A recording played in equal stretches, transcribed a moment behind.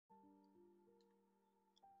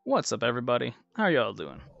What's up, everybody? How are y'all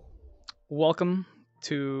doing? Welcome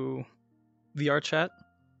to VRChat.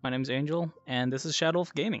 My name's Angel, and this is Shadow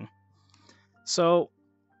of Gaming. So,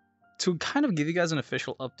 to kind of give you guys an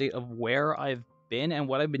official update of where I've been and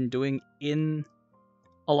what I've been doing in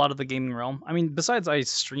a lot of the gaming realm. I mean, besides I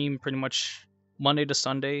stream pretty much Monday to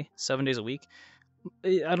Sunday, 7 days a week.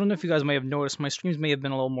 I don't know if you guys may have noticed, my streams may have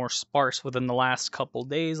been a little more sparse within the last couple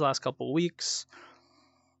days, last couple weeks.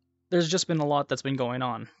 There's just been a lot that's been going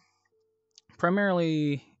on.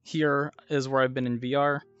 Primarily here is where I've been in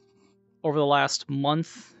VR. Over the last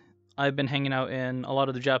month, I've been hanging out in a lot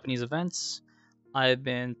of the Japanese events. I've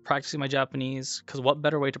been practicing my Japanese, because what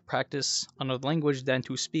better way to practice another language than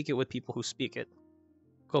to speak it with people who speak it?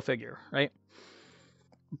 Go figure, right?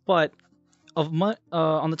 But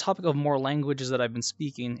on the topic of more languages that I've been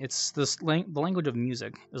speaking, it's the language of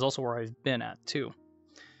music is also where I've been at too.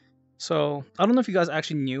 So, I don't know if you guys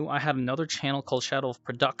actually knew, I had another channel called Shadow of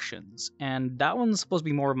Productions, and that one's supposed to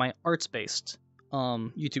be more of my arts-based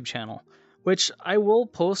YouTube channel, which I will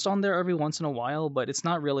post on there every once in a while, but it's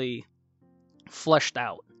not really fleshed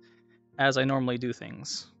out as I normally do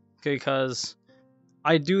things. Okay, because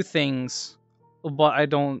I do things, but I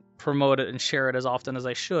don't promote it and share it as often as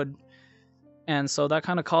I should, and so that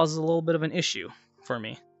kind of causes a little bit of an issue for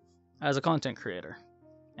me as a content creator,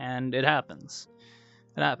 and it happens.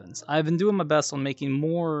 It happens. I've been doing my best on making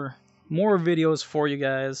more videos for you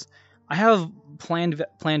guys. I have planned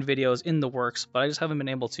videos in the works, but I just haven't been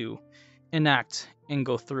able to enact and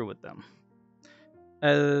go through with them.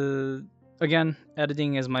 Again,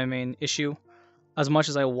 editing is my main issue. As much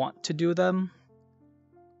as I want to do them,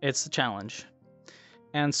 it's a challenge.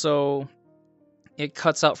 And so it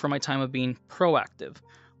cuts out for my time of being proactive.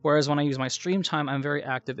 Whereas when I use my stream time, I'm very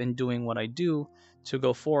active in doing what I do to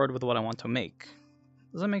go forward with what I want to make.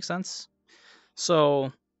 Does that make sense?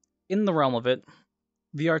 So, in the realm of it,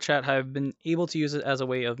 VRChat, have been able to use it as a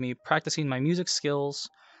way of me practicing my music skills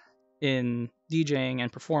in DJing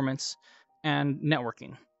and performance and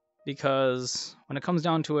networking. Because when it comes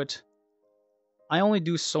down to it, I only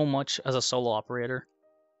do so much as a solo operator.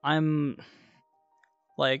 I do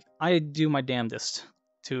my damnedest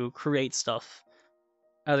to create stuff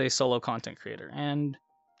as a solo content creator. And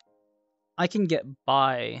I can get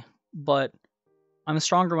by, but I'm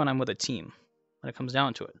stronger when I'm with a team, when it comes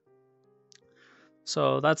down to it.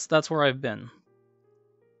 So that's where I've been.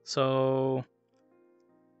 So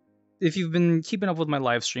if you've been keeping up with my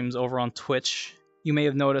live streams over on Twitch, you may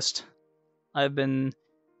have noticed I've had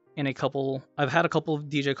a couple of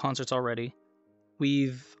DJ concerts already.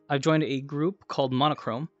 I've joined a group called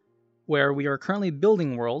Monochrome, where we are currently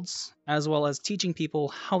building worlds, as well as teaching people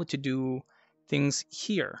how to do things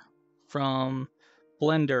here, from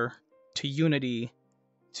Blender to Unity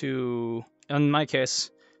to, in my case,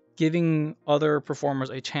 giving other performers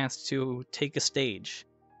a chance to take a stage.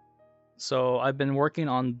 So I've been working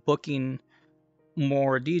on booking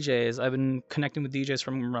more DJs. I've been connecting with DJs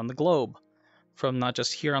from around the globe, from not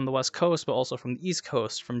just here on the West Coast, but also from the East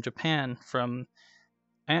Coast, from Japan,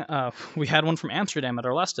 we had one from Amsterdam at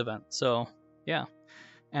our last event, so yeah.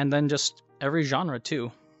 And then just every genre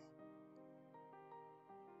too.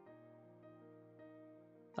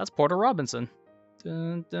 That's Porter Robinson.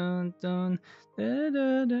 Dun, dun, dun, da,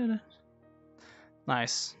 da, da, da.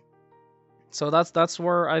 Nice. So that's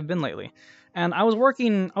where I've been lately. And I was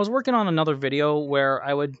working on another video where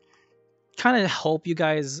I would kind of help you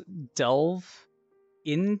guys delve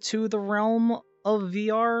into the realm of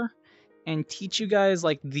VR and teach you guys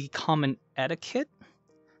like the common etiquette,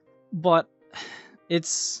 but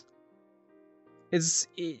it's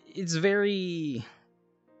very,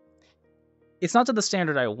 it's not to the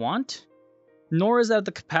standard I want, nor is that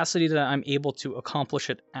the capacity that I'm able to accomplish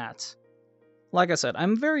it at. Like I said,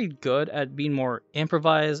 I'm very good at being more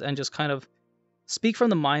improvised and just kind of speak from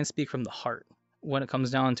the mind, speak from the heart when it comes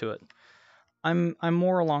down to it. I'm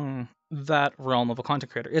more along that realm of a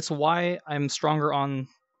content creator. It's why I'm stronger on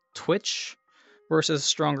Twitch versus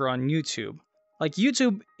stronger on YouTube. Like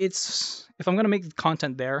YouTube, if I'm going to make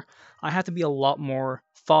content there, I have to be a lot more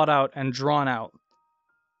thought out and drawn out.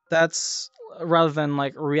 That's rather than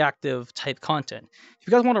like reactive type content. If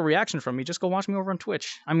you guys want a reaction from me, just go watch me over on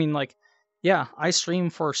Twitch. I mean, like, yeah, I stream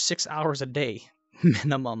for 6 hours a day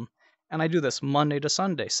minimum, and I do this Monday to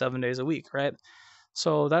Sunday, 7 days a week, right?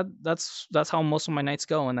 So that's how most of my nights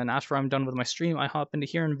go. And then after I'm done with my stream, I hop into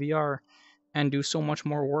here in VR and do so much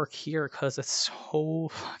more work here because it's so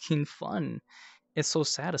fucking fun. It's so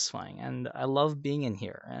satisfying, and I love being in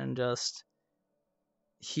here. And just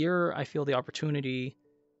here, I feel the opportunity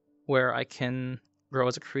where I can grow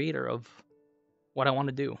as a creator of what I want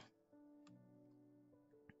to do.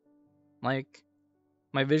 Like,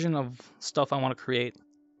 my vision of stuff I want to create,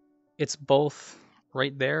 it's both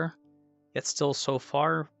right there, it's still so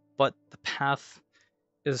far, but the path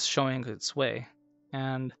is showing its way,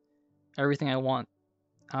 and everything I want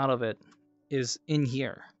out of it is in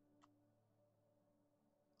here.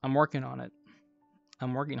 I'm working on it.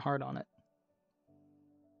 I'm working hard on it.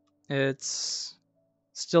 It's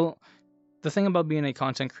still the thing about being a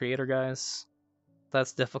content creator, guys,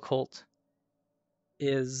 that's difficult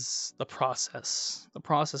is the process. The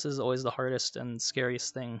process is always the hardest and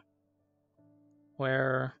scariest thing,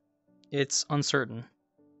 where it's uncertain.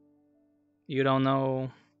 You don't know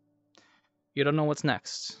what's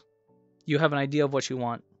next. You have an idea of what you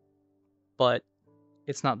want, but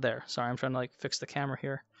it's not there. Sorry, I'm trying to like fix the camera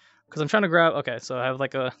here because I'm trying to grab. Okay, so I have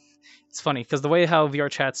like a. It's funny because the way how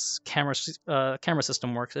VRChat's camera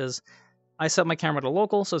system works is, I set my camera to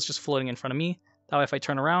local, so it's just floating in front of me. That way, if I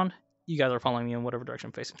turn around, you guys are following me in whatever direction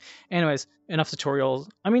I'm facing. Anyways, enough tutorials.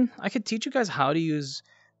 I mean, I could teach you guys how to use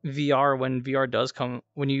VR when VR does come.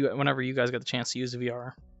 Whenever you guys get the chance to use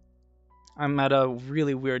VR. I'm at a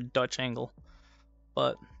really weird Dutch angle,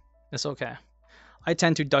 but it's okay. I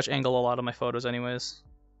tend to Dutch angle a lot of my photos anyways.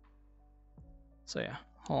 So yeah,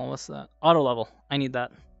 hold on, what's that? Auto level, I need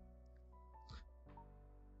that.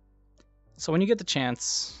 So when you get the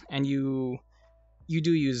chance and you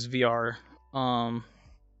do use VR,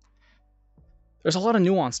 there's a lot of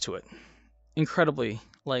nuance to it. Incredibly,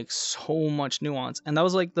 like so much nuance. And that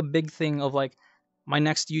was like the big thing of like my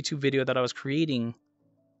next YouTube video that I was creating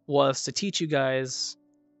was to teach you guys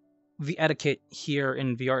the etiquette here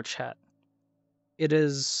in VRChat. It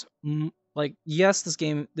is like, yes,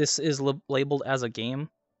 this is labeled as a game,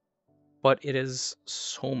 but it is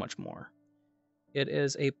so much more. It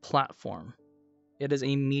is a platform. It is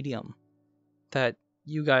a medium that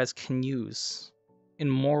you guys can use in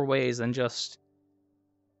more ways than just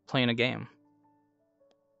playing a game.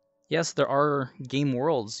 Yes, there are game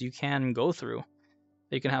worlds you can go through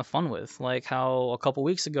that you can have fun with, like how a couple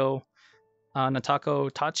weeks ago,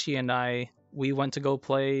 Natako, Tachi, and we went to go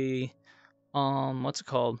play, what's it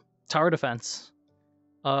called? Tower Defense.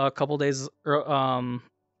 A couple days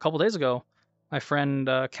ago, my friend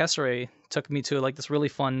Kesare took me to like this really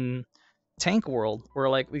fun tank world where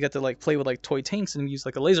like we get to like play with like toy tanks and use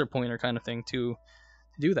like a laser pointer kind of thing to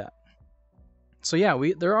do that. So yeah,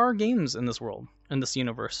 there are games in this world, in this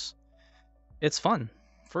universe. It's fun,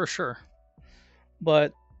 for sure.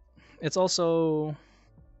 But it's also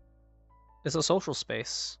a social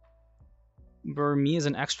space. For me as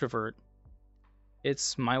an extrovert,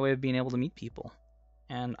 it's my way of being able to meet people.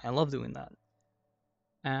 And I love doing that.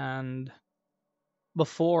 And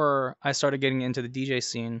before I started getting into the DJ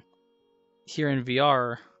scene here in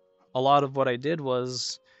VR, a lot of what I did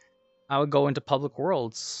was I would go into public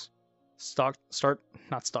worlds, start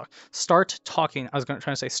talking. I was trying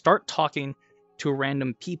to say start talking to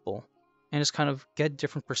random people and just kind of get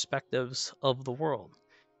different perspectives of the world,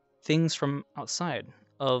 things from outside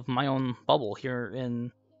of my own bubble here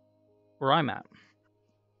in where I'm at.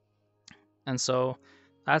 And so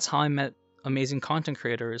that's how I met amazing content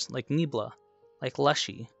creators like Nibla, like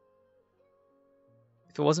Leshi.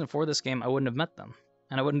 If it wasn't for this game, I wouldn't have met them,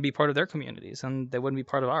 and I wouldn't be part of their communities, and they wouldn't be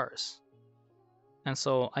part of ours. And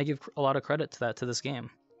so I give a lot of credit to this game.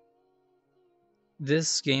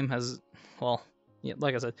 This game has, well, yeah,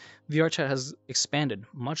 like I said, VRChat has expanded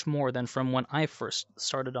much more than from when I first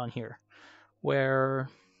started on here, where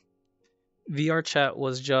VRChat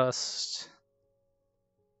was just,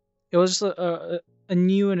 it was just a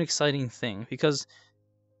new and exciting thing, because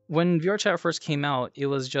when VRChat first came out, it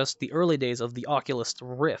was just the early days of the Oculus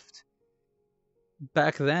Rift.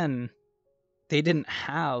 Back then, they didn't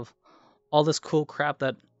have all this cool crap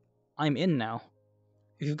that I'm in now.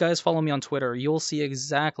 If you guys follow me on Twitter, you'll see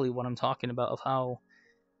exactly what I'm talking about, of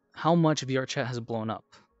how much VRChat has blown up.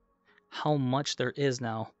 How much there is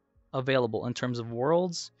now available in terms of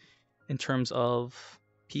worlds, in terms of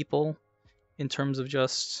people, in terms of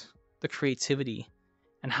just the creativity,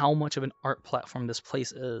 and how much of an art platform this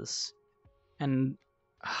place is, and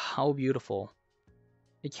how beautiful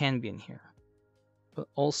it can be in here. But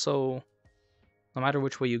also, no matter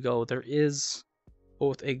which way you go, there is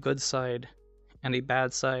both a good side and a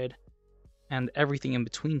bad side, and everything in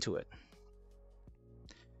between to it.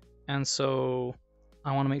 And so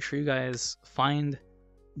I want to make sure you guys find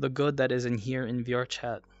the good that is in here in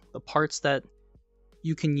VRChat, the parts that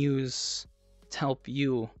you can use to help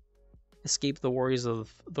you escape the worries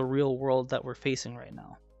of the real world that we're facing right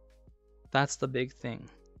now. That's the big thing.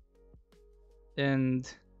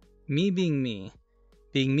 And me being me,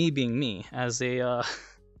 as a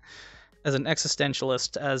as an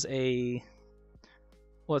existentialist, as a,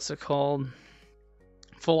 what's it called,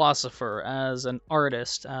 philosopher, as an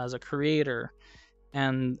artist, as a creator,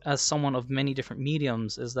 and as someone of many different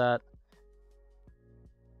mediums, is that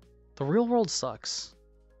the real world sucks.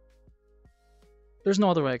 There's no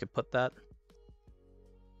other way I could put that.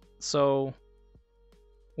 So,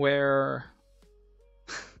 where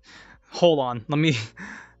hold on, let me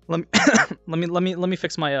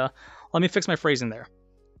fix my phrasing there.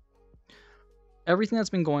 Everything that's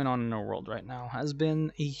been going on in our world right now has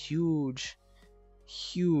been a huge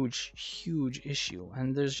issue,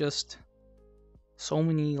 and there's just so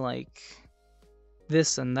many like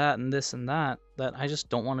this and that and this and that that I just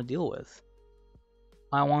don't want to deal with.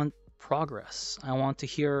 I want progress. I want to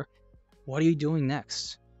hear, what are you doing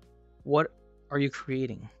next? What are you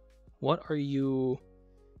creating? What are you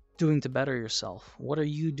doing to better yourself? What are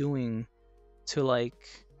you doing to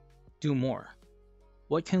like do more?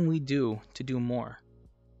 What can we do to do more?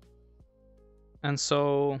 And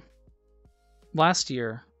so last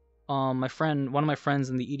year, one of my friends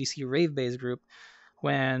in the EDC Rave Base group,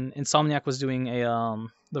 when Insomniac was doing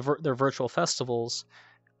their virtual festivals,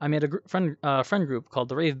 I made a friend group called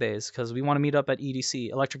the Rave Base because we want to meet up at EDC,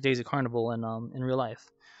 Electric Daisy Carnival, in real life.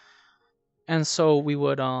 And so we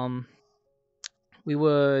would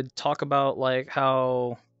talk about like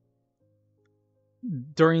how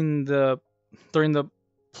during the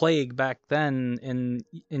plague back then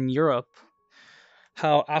in Europe,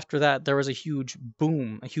 how after that there was a huge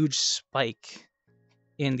boom, a huge spike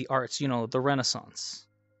in the arts, the Renaissance.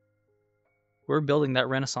 We're building that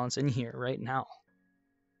Renaissance in here right now,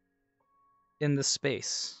 in this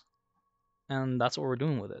space, and that's what we're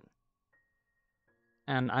doing with it.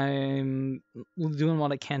 And I'm doing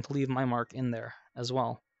what I can to leave my mark in there as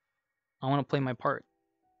well. I want to play my part.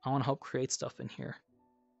 I want to help create stuff in here.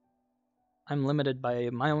 I'm limited by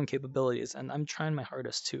my own capabilities, and I'm trying my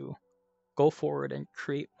hardest to go forward and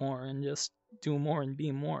create more and just do more and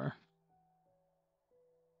be more,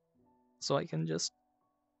 so I can just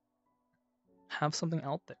have something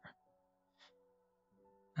out there.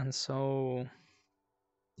 And so,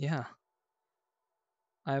 yeah,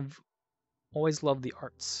 I've always loved the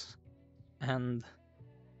arts, and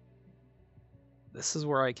this is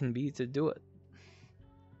where I can be to do it.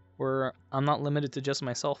 Where I'm not limited to just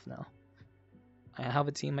myself now. I have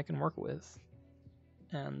a team I can work with,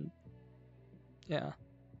 and yeah,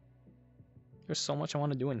 there's so much I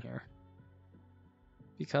want to do in here.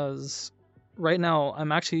 Because right now,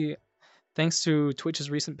 I'm actually, thanks to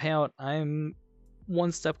Twitch's recent payout, I'm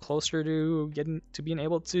one step closer to being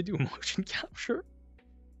able to do motion capture.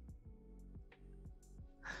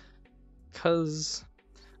 Because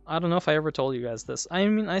I don't know if I ever told you guys this. I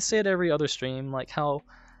mean, I say it every other stream, like how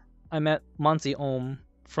I met Monty Ohm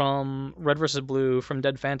from Red vs. Blue from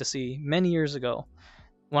Dead Fantasy many years ago.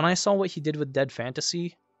 When I saw what he did with Dead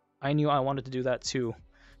Fantasy, I knew I wanted to do that too.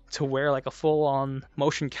 To wear like a full-on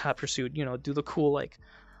motion capture suit, do the cool like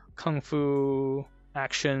kung fu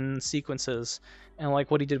action sequences, and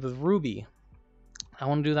like what he did with Ruby. I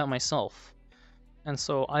want to do that myself. And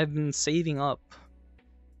so I've been saving up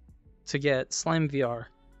to get Slime VR.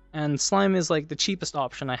 And Slime is like the cheapest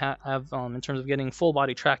option I have in terms of getting full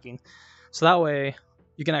body tracking. So that way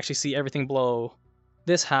you can actually see everything below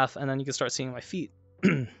this half, and then you can start seeing my feet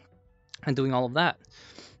and doing all of that.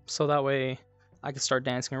 So that way I can start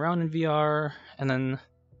dancing around in VR, and then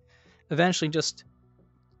eventually just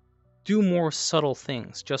do more subtle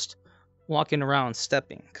things, just walking around,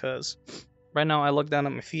 stepping. Because right now I look down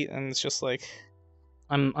at my feet and it's just like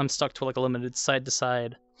I'm stuck to like a limited side to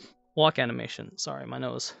side walk animation. Sorry, my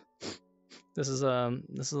nose. This is a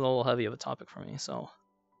little heavy of a topic for me. So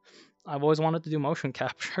I've always wanted to do motion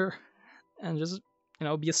capture and just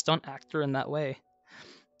be a stunt actor in that way,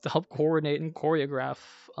 to help coordinate and choreograph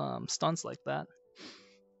stunts like that.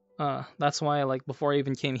 That's why, like, before I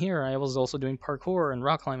even came here, I was also doing parkour and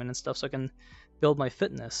rock climbing and stuff, so I can build my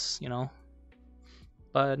fitness,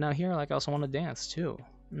 But now here, like, I also want to dance too,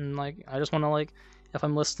 and like, I just want to, like, if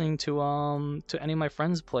I'm listening to any of my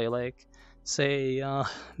friends play, like, say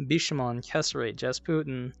Bishamon, Kesserate,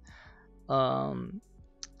 Jasputin,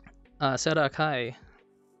 Seda Akai,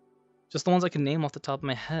 just the ones I can name off the top of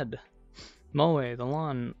my head. Moe, the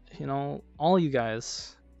Lon, all you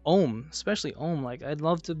guys. Ohm, especially Ohm. Like, I'd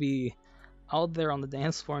love to be out there on the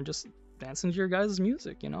dance floor and just dancing to your guys'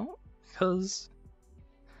 music, because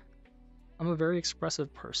I'm a very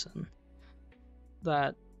expressive person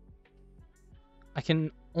that I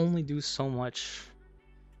can only do so much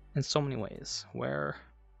in so many ways, where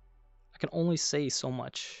I can only say so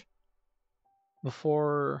much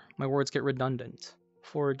before my words get redundant,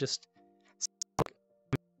 before just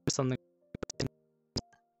something.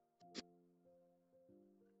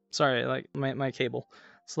 Sorry, like my cable.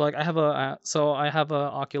 So like I have a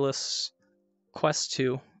Oculus Quest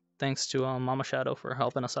 2, thanks to Mama Shadow for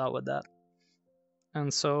helping us out with that.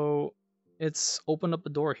 And so it's opened up a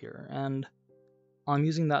door here, and I'm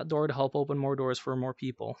using that door to help open more doors for more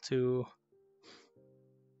people to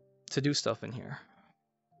do stuff in here.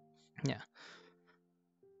 Yeah.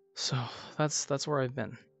 So that's where I've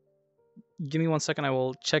been. Give me 1 second, I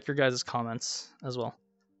will check your guys' comments as well.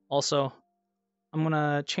 Also, I'm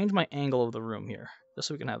gonna change my angle of the room here, just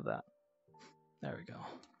so we can have that. There we go.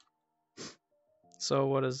 So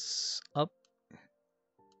what is up?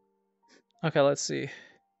 Okay, let's see.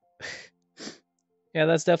 Yeah,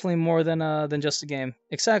 that's definitely more than just a game.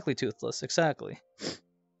 Exactly, Toothless. Exactly.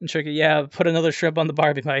 And Tricky, yeah, put another shrimp on the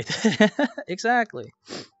Barbie bite. Exactly.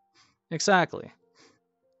 Exactly.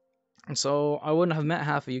 And so I wouldn't have met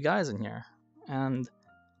half of you guys in here, and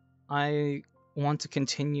I want to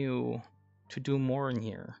continue to do more in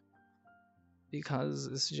here because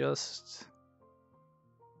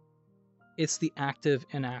it's the active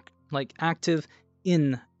in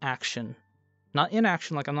action, not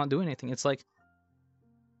inaction like I'm not doing anything. It's like,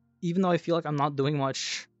 even though I feel like I'm not doing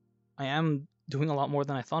much, I am doing a lot more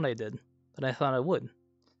than I thought I did, that I thought I would.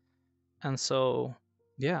 And so,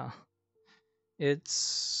 yeah,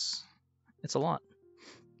 it's a lot.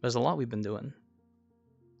 There's a lot we've been doing.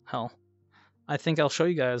 Hell, I think I'll show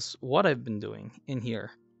you guys what I've been doing in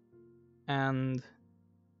here. And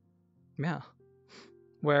yeah,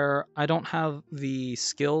 where I don't have the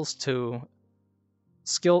skills to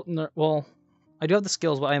well, I do have the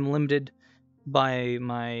skills, but I am limited by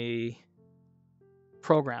my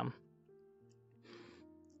program.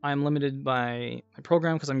 I'm limited by my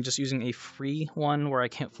program because I'm just using a free one where I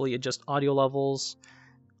can't fully adjust audio levels,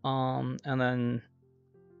 and then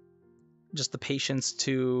just the patience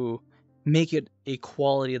to make it a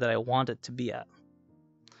quality that I want it to be at.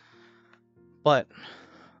 But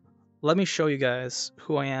let me show you guys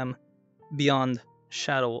who I am beyond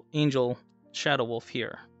Angel Shadow Wolf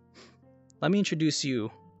here. Let me introduce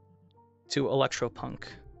you to Electropunk,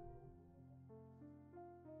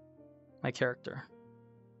 my character.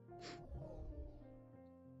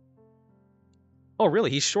 Oh,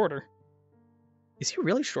 really? He's shorter. Is he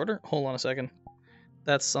really shorter? Hold on a second.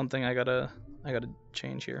 That's something I gotta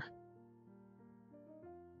change here.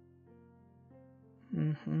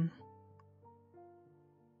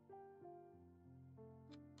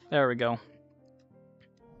 There we go.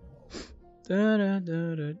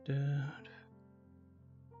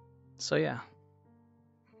 So yeah.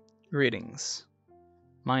 Greetings.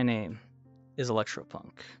 My name is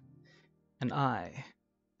Electropunk, and I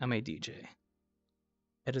am a DJ.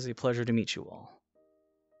 It is a pleasure to meet you all.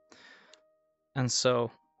 And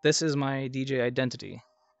so, this is my DJ identity,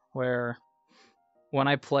 where when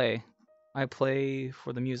I play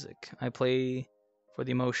for the music, I play for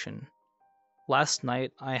the emotion. Last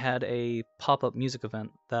night, I had a pop-up music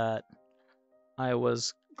event that I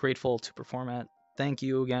was grateful to perform at. Thank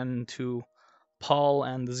you again to Paul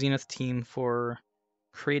and the Zenith team for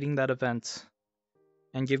creating that event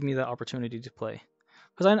and giving me the opportunity to play.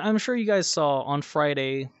 Because I'm sure you guys saw on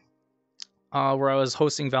Friday, where I was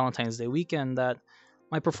hosting Valentine's Day weekend, that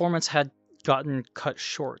my performance had gotten cut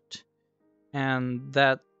short, and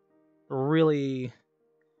that really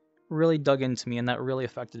dug into me, and that really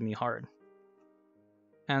affected me hard.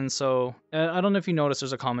 And so I don't know if you notice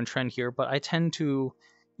there's a common trend here, but I tend to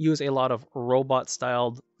use a lot of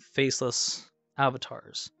robot-styled, faceless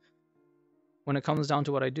avatars. When it comes down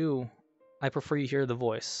to what I do, I prefer you hear the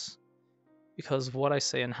voice, because of what I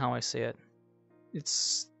say and how I say it,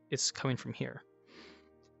 it's coming from here.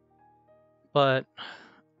 But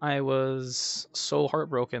I was so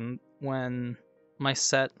heartbroken when my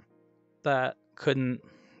set that couldn't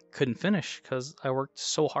finish, because I worked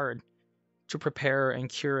so hard to prepare and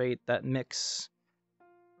curate that mix,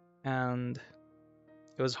 and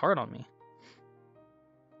it was hard on me.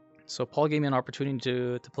 So Paul gave me an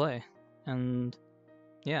opportunity to play, and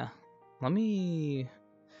yeah, let me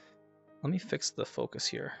fix the focus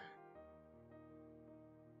here.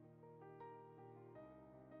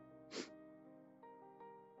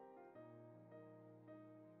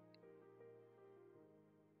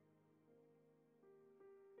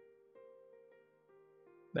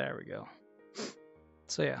 There we go.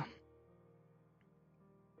 So yeah.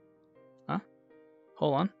 Huh?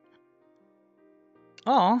 Hold on.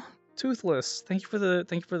 Aw, Toothless. Thank you for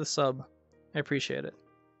the sub. I appreciate it.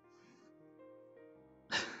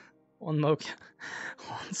 One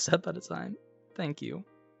step at a time. Thank you.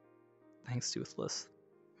 Thanks, Toothless.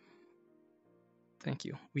 Thank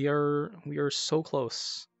you. We are so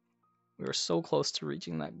close. We were so close to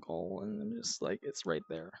reaching that goal, and just like it's right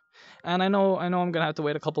there. And I know I'm gonna have to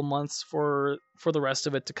wait a couple months for the rest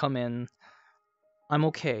of it to come in. I'm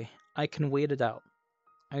okay. I can wait it out.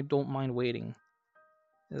 I don't mind waiting.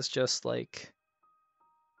 It's just like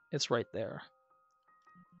it's right there.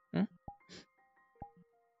 Hmm?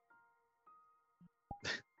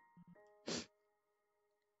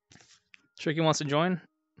 Tricky wants to join?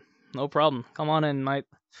 No problem. Come on in, mate.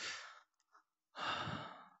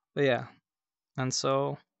 But yeah. And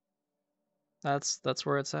so that's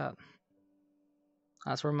where it's at.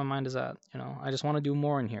 That's where my mind is at, you know. I just want to do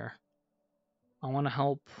more in here. I want to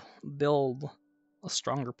help build a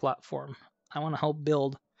stronger platform. I want to help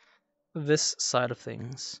build this side of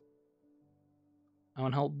things. I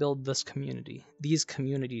want to help build this community, these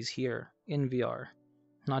communities here in VR,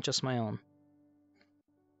 not just my own,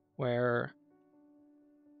 where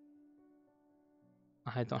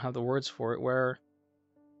I don't have the words for it, where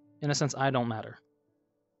in a sense I don't matter.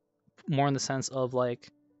 More in the sense of like,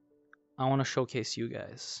 I want to showcase you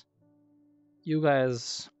guys. You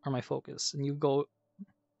guys are my focus, and you go.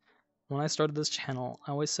 When I started this channel,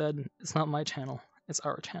 I always said it's not my channel, it's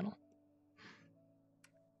our channel.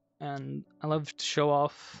 And I love to show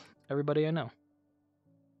off everybody I know.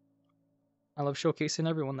 I love showcasing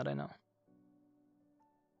everyone that I know.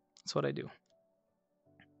 That's what I do.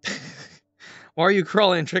 Why are you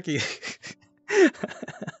crawling, Tricky?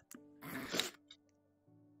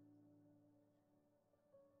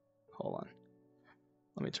 Hold on.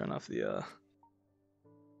 Let me turn off the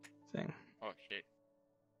thing. Oh shit.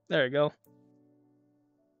 There we go.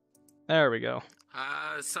 There we go.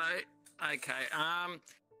 Okay.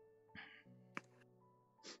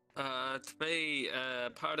 To be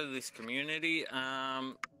part of this community,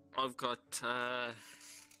 I've got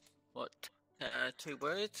two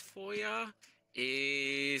words for you.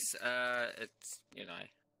 Is it's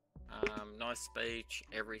nice speech,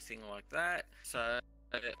 everything like that. So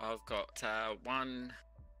I've got one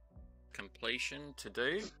completion to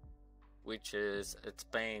do, which is it's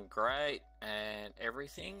been great and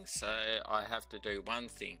everything. So I have to do one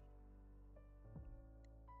thing,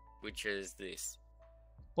 which is this.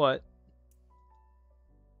 What?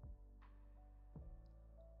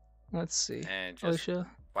 Let's see. And just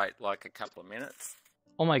wait like a couple of minutes.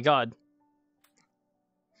 Oh my god.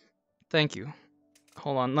 Thank you.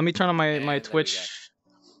 Hold on. Let me turn on my Twitch.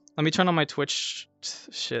 Let me turn on my Twitch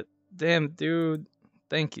shit. Damn, dude.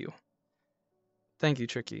 Thank you. Thank you,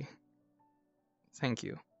 Tricky. Thank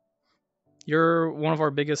you. You're one of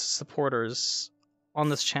our biggest supporters on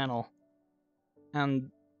this channel.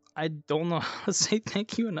 And I don't know how to say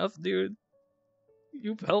thank you enough, dude.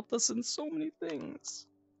 You've helped us in so many things.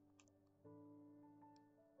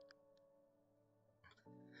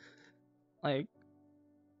 Like,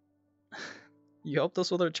 you helped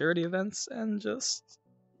us with our charity events, and just,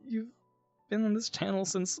 you've been on this channel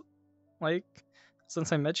since I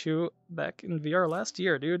met you back in VR last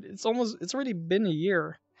year, dude. It's already been a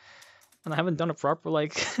year, and I haven't done a proper,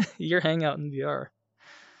 year hangout in VR.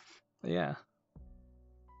 But yeah.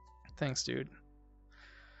 Thanks, dude.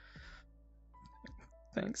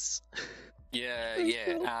 Thanks. Yeah.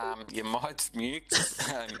 Your mic's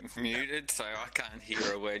muted, so I can't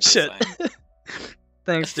hear a word you're saying.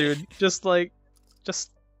 Thanks, dude. Just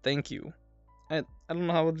thank you. I don't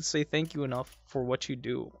know how to say thank you enough for what you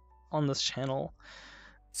do on this channel.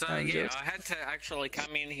 So I had to actually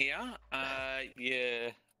come in here.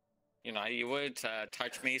 You would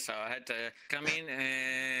touch me, so I had to come in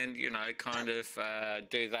and kind of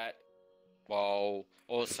do that while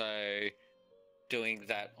also doing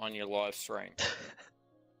that on your live stream.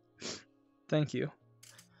 Thank you.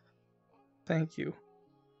 Thank you.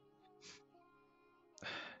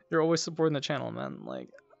 You're always supporting the channel, man.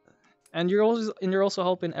 And you're also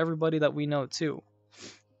helping everybody that we know too.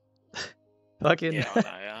 Fucking. Yeah, I know.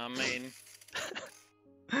 I mean,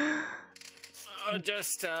 I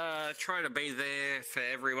just try to be there for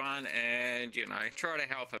everyone, and try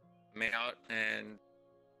to help them out and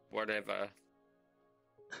whatever.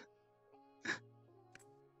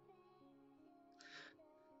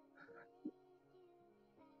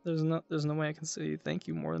 There's no way I can say thank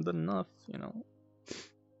you more than enough,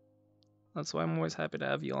 That's why I'm always happy to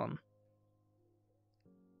have you on.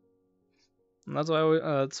 And that's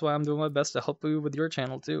why I'm doing my best to help you with your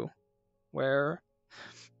channel too. To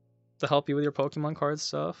help you with your Pokemon card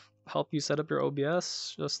stuff, help you set up your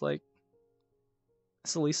OBS, it's the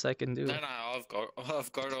least I can do. No, I've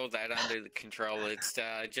got all that under control. It's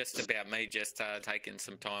just about me taking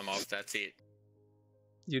some time off, that's it.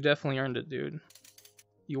 You definitely earned it, dude.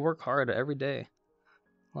 You work hard every day.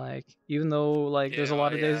 Even though there's a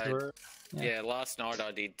lot of days where Yeah, last night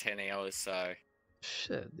I did 10 hours, so...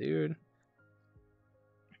 Shit, dude.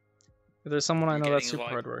 If there's someone I I'm know that's getting, super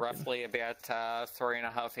like, hardworking. roughly about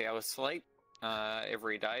 3.5 hours sleep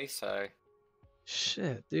every day, so...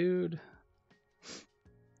 Shit, dude.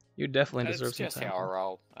 You definitely That's deserve some just time. how I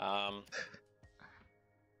roll.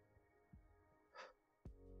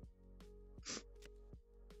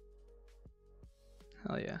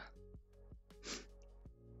 Hell yeah.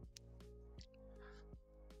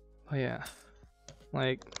 Oh yeah.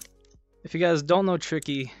 Like, if you guys don't know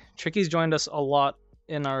Tricky's joined us a lot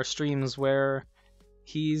in our streams where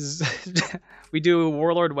he's we do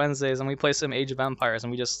Warlord Wednesdays and we play some Age of Empires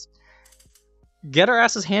and we just get our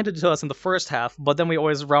asses handed to us in the first half, but then we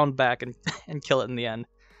always round back and, and kill it in the end.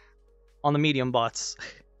 On the medium bots.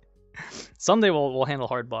 Someday we'll handle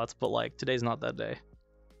hard bots, but like today's not that day.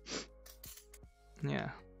 Yeah.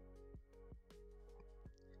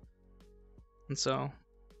 And so,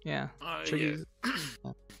 yeah. Yeah.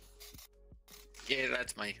 Yeah,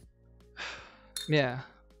 that's me. Yeah.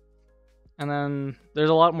 And then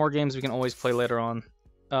there's a lot more games we can always play later on,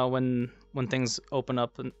 when things open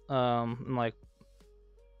up and like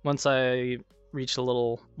once I reach a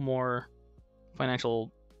little more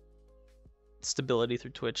financial stability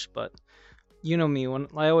through Twitch. But you know me, when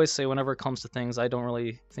I always say whenever it comes to things, I don't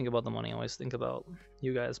really think about the money. I always think about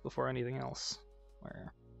you guys before anything else.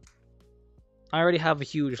 Where I already have a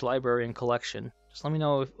huge library and collection. Just let me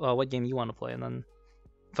know what game you want to play, and then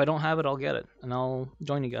if I don't have it, I'll get it, and I'll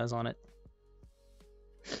join you guys on it.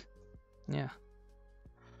 Yeah.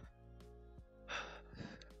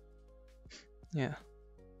 Yeah.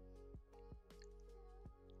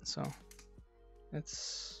 So,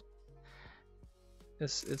 it's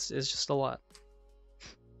just a lot.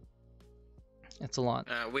 It's a lot.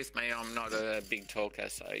 With me, I'm not a big talker,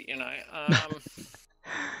 so, you know,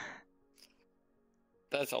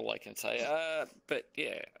 that's all I can say. But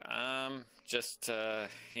yeah, just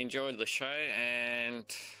enjoy the show and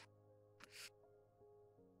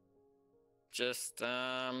just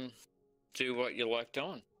do what you like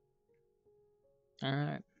doing. All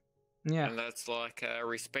right. Yeah. And that's like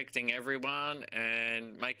respecting everyone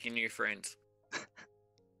and making new friends.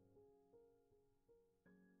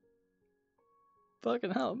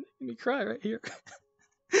 Fucking hell, making me cry right here.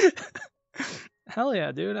 Hell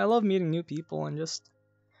yeah, dude. I love meeting new people and just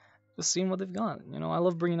seeing what they've got. You know, I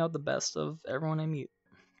love bringing out the best of everyone I meet.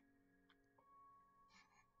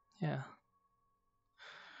 Yeah.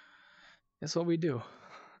 That's what we do.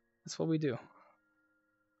 That's what we do.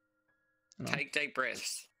 You know? Take deep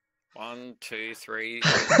breaths. 1, 2, 3.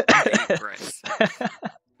 Deep breaths.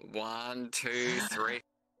 1, 2, 3.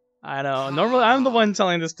 I know. Normally, I'm the one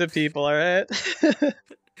telling this to people, alright? Yeah,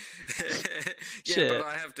 Shit. but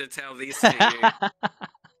I have to tell this to you.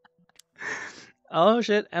 Oh,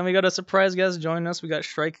 shit. And we got a surprise guest joining us. We got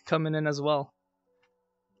Shrike coming in as well.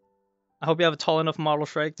 I hope you have a tall enough model,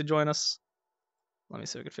 Shrike, to join us. Let me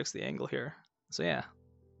see if I can fix the angle here. So, yeah.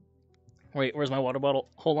 Wait, where's my water bottle?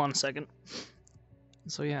 Hold on a second.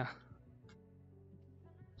 So, yeah.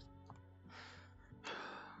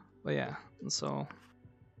 But, yeah. And so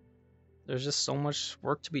there's just so much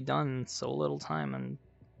work to be done in so little time, and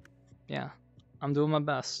yeah, I'm doing my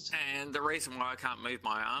best. And the reason why I can't move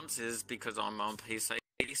my arms is because I'm on PC,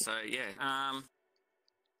 so yeah.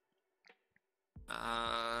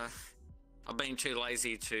 I've been too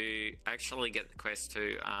lazy to actually get the Quest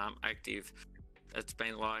 2 active. It's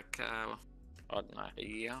been like, I don't know, a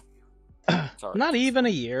year? Sorry. Not even a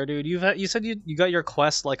year, dude. You said you got your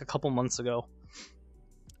Quest like a couple months ago.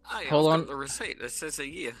 Hey, Hold I've on. got the receipt. It says a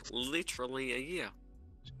year. Literally a year.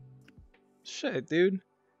 Shit, dude.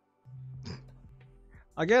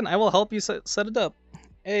 Again, I will help you set it up.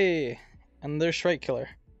 Hey, and there's Shrikekiller.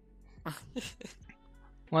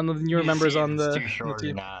 One of the newer members on the too short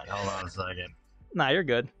YouTube. or not. Hold on a second. Nah, you're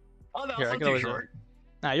good. Oh no, Here, I it's can not too always short.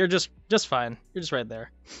 Nah, you're just fine. You're just right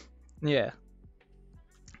there. Yeah.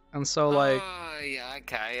 And so like, Oh, yeah,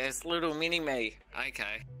 okay. It's little mini me.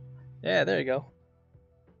 Okay. yeah, there you go.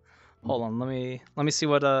 Hold on, let me see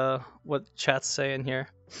what chat's saying here.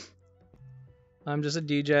 I'm just a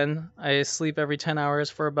degen. I sleep every 10 hours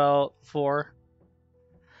for about 4.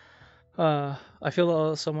 I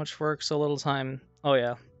feel so much work, so little time. Oh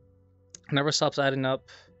yeah. Never stops adding up.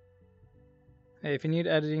 Hey, if you need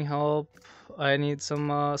editing help, I need some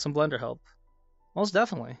Blender help. Most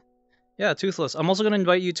definitely. Yeah, Toothless. I'm also gonna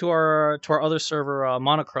invite you to our other server,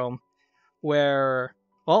 Monochrome, where,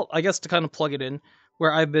 well, I guess to kind of plug it in,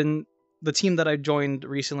 where I've been the team that I joined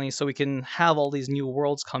recently, so we can have all these new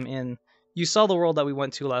worlds come in. You saw the world that we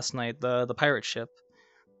went to last night, the pirate ship,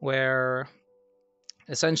 where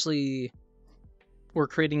essentially we're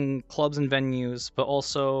creating clubs and venues, but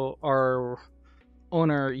also our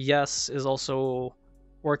owner Yes is also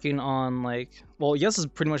working on Yes has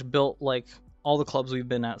pretty much built like all the clubs we've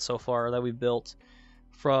been at so far that we've built,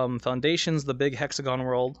 from Foundations, the big hexagon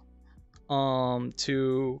world,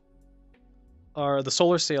 to the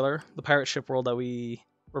Solar Sailor, the pirate ship world that we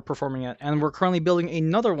were performing at, and we're currently building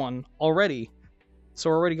another one already. So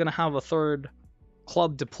we're already gonna have a third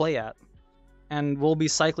club to play at, and we'll be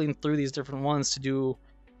cycling through these different ones to do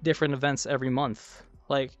different events every month.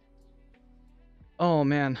 Like, oh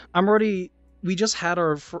man, we just had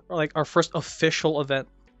our first official event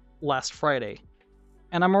last Friday,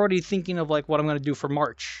 and I'm already thinking of like what I'm gonna do for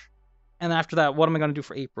March, and after that, what am I gonna do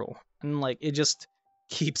for April, and like it just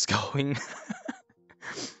keeps going.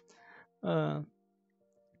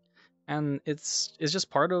 And it's just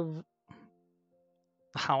part of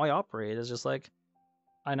how I operate. It's just like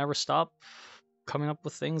I never stop coming up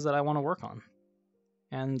with things that I want to work on,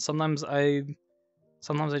 and sometimes I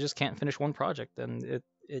just can't finish one project, and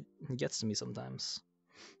it gets to me sometimes.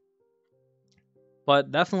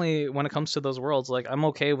 But definitely when it comes to those worlds, like I'm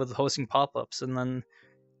okay with hosting pop-ups, and then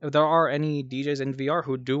if there are any DJs in VR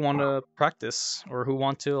who do want to practice or who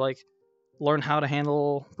want to like learn how to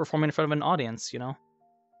handle performing in front of an audience,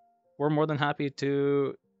 we're more than happy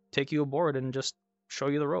to take you aboard and just show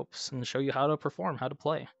you the ropes and show you how to perform, how to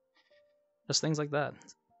play. Just things like that.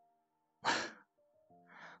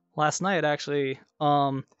 Last night, actually,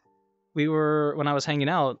 when I was hanging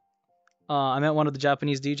out, I met one of the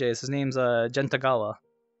Japanese DJs. His name's Gentagawa.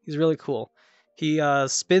 He's really cool. He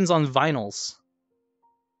spins on vinyls,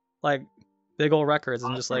 like big old records,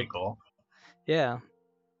 and just like cool. Yeah.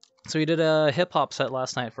 So he did a hip hop set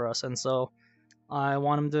last night for us, and so I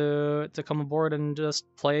want him to come aboard and just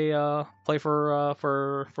play for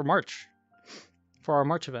March, for our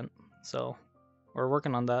March event. So we're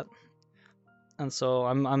working on that, and so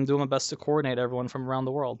I'm doing my best to coordinate everyone from around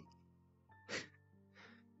the world.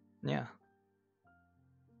 Yeah.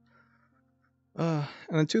 And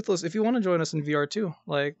then Toothless, if you want to join us in VR too,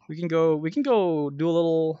 like we can go do a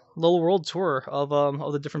little world tour of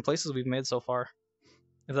the different places we've made so far,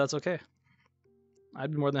 if that's okay.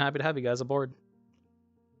 I'd be more than happy to have you guys aboard.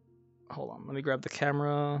 Hold on, let me grab the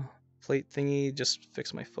camera plate thingy, just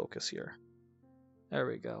fix my focus here. There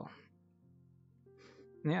we go.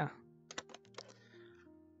 Yeah.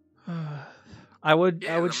 I would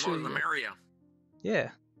show you. The merrier. Yeah.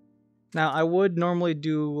 Now I would normally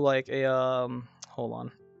do like a hold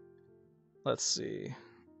on. Let's see.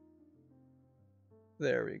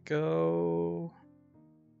 There we go.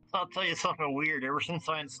 I'll tell you something weird. Ever since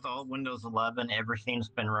I installed Windows 11, everything's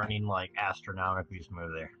been running like astronomically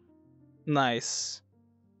smooth there. Nice.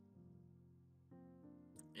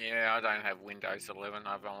 Yeah, I don't have Windows 11.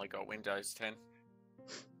 I've only got Windows 10.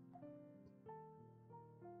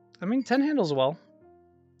 I mean, 10 handles well.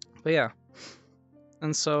 But yeah.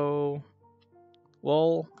 And so,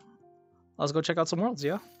 well, let's go check out some worlds,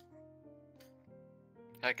 yeah?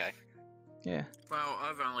 Okay. Yeah. Well,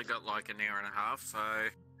 I've only got like an hour and a half, so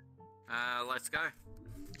let's go.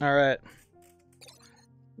 Alright.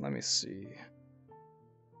 Let me see.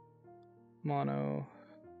 Mono.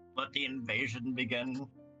 Let the invasion begin.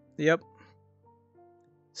 Yep.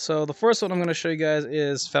 So the first one I'm going to show you guys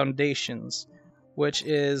is Foundations, which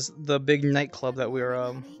is the big nightclub that we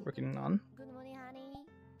are working on.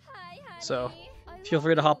 So, feel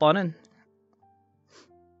free to hop on in.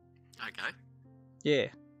 Okay. Yeah.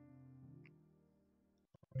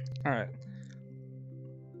 Alright.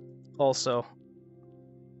 Also,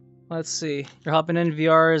 let's see. You're hopping in,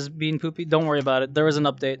 VR is being poopy. Don't worry about it. There was an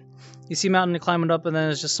update. You see mountain, you climb it up, and then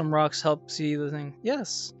there's just some rocks help see the thing.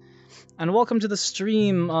 Yes. And welcome to the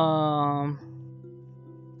stream,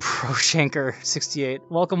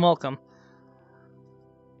 ProShanker68. Welcome, welcome.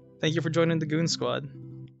 Thank you for joining the Goon Squad.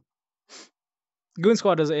 Goon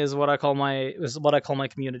Squad is what I call my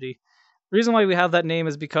community. The reason why we have that name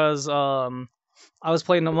is because I was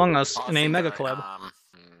playing Among Us in a mega collab.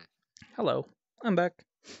 Hello, I'm back.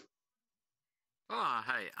 Oh,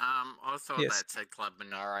 hey. I thought Yes. that said Club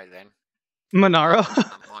Monaro then. Monaro?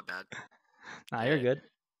 My bad. Nah, you're good.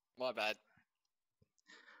 My bad.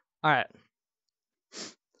 Alright.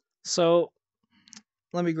 So,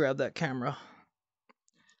 let me grab that camera.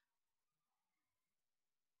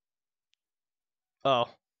 Oh.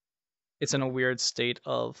 It's in a weird state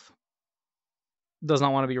of... does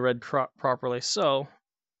not want to be read properly, so...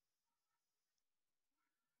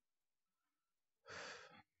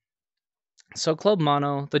 So Club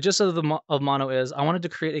Mono, the gist of Mono is, I wanted to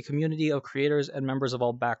create a community of creators and members of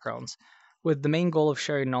all backgrounds, with the main goal of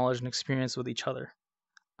sharing knowledge and experience with each other.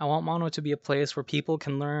 I want Mono to be a place where people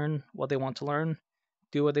can learn what they want to learn,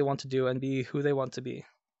 do what they want to do, and be who they want to be.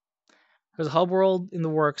 There's a hub world in the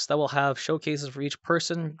works that will have showcases for each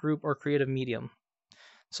person, group, or creative medium.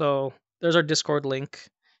 So there's our Discord link.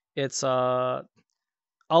 It's I'll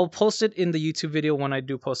post it in the YouTube video when I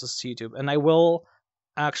do post this to YouTube, and I will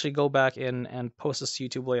actually go back in and post this to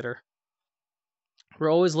YouTube later.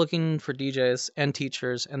 We're always looking for DJs and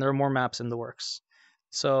teachers, and there are more maps in the works.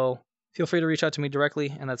 So feel free to reach out to me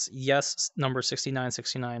directly, and that's yes number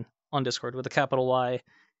 6969 on Discord with a capital Y,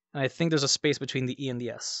 and I think there's a space between the E and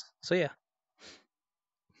the S. So yeah.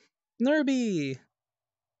 Nerby,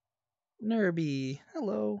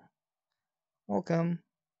 hello, welcome.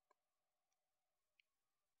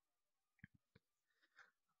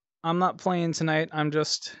 I'm not playing tonight. I'm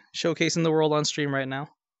just showcasing the world on stream right now.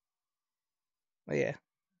 But yeah.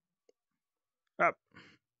 Oh,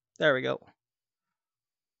 there we go.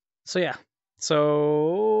 So yeah.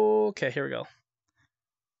 So okay, here we go.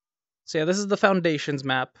 So yeah, this is the Foundations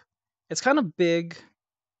map. It's kind of big.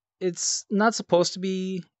 It's not supposed to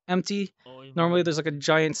be empty. Normally there's like a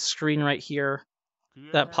giant screen right here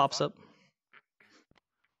that pops up.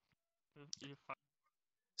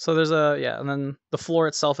 So there's and then the floor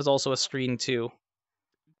itself is also a screen too.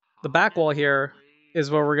 The back wall here is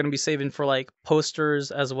where we're going to be saving for like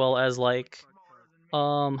posters, as well as like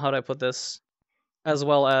how do I put this? As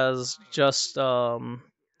well as just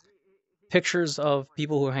pictures of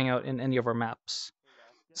people who hang out in any of our maps.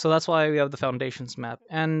 So that's why we have the Foundations map.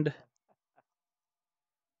 And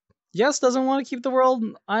Yes doesn't want to keep the world.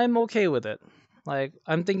 I'm okay with it. Like,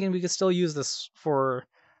 I'm thinking we could still use this for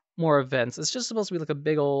more events. It's just supposed to be like a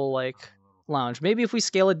big old like lounge. Maybe if we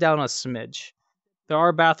scale it down a smidge. There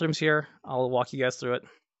are bathrooms here. I'll walk you guys through it,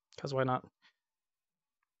 because why not?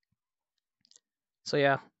 So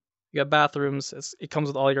yeah, you got bathrooms. It comes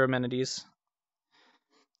with all your amenities.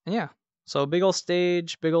 And yeah, so big old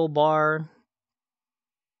stage, big old bar.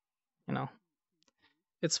 You know,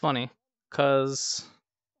 it's funny, because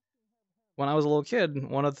when I was a little kid,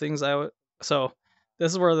 one of the things so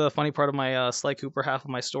this is where the funny part of my Sly Cooper half of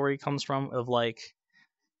my story comes from, of like,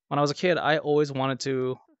 when I was a kid, I always wanted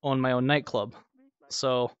to own my own nightclub.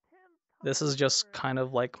 So this is just kind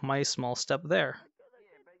of like my small step there.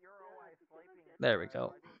 There we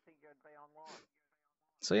go.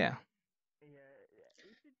 So yeah.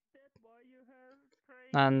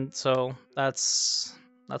 And so that's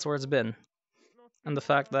where it's been. And the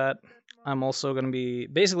fact that I'm also going to be,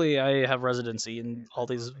 basically I have residency in all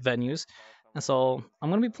these venues, and so I'm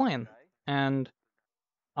going to be playing, and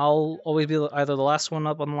I'll always be either the last one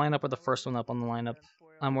up on the lineup or the first one up on the lineup.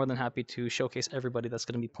 I'm more than happy to showcase everybody that's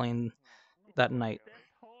going to be playing that night.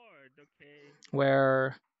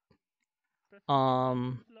 Where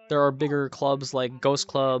there are bigger clubs like Ghost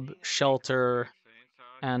Club, Shelter,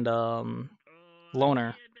 and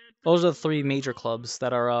Loner. Those are the three major clubs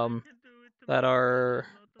that are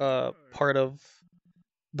part of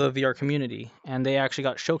the VR community, and they actually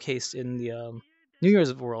got showcased in the New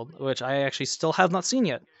Year's World, which I actually still have not seen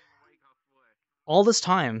yet. All this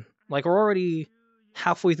time, like, we're already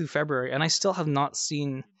halfway through February, and I still have not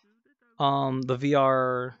seen the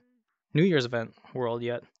VR New Year's event world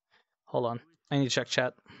yet. Hold on, I need to check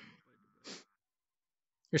chat.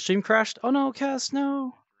 Your stream crashed? Oh no, Cass,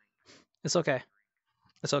 no. It's okay.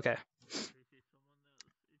 It's okay.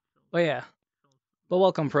 Oh yeah. But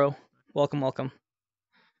welcome, Pro. Welcome.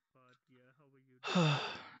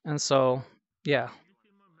 And so, yeah.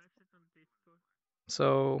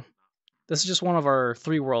 So, this is just one of our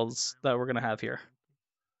 3 worlds that we're going to have here.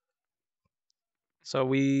 So,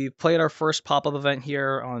 we played our first pop-up event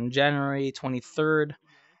here on January 23rd.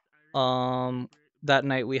 That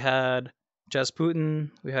night we had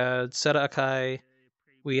Jasputin, we had Seta Akai,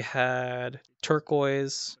 we had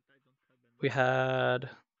Turquoise, we had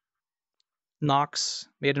Nox,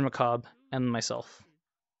 Maiden Macabre, and myself.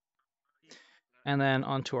 And then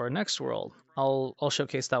on to our next world. I'll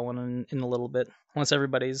showcase that one in a little bit, once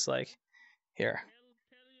everybody's like here.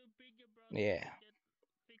 Yeah.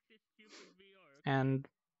 And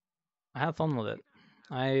I have fun with it.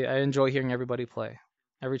 I enjoy hearing everybody play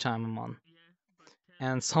every time I'm on.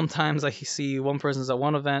 And sometimes I see one person's at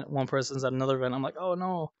one event, one person's at another event. I'm like, oh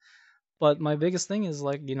no. But my biggest thing is,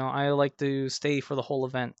 like, you know, I like to stay for the whole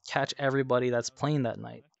event, catch everybody that's playing that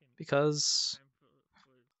night, because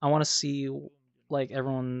I want to see, like,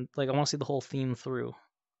 everyone, like, I want to see the whole theme through.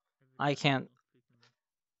 I can't.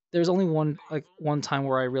 There's only one time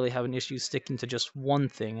where I really have an issue sticking to just one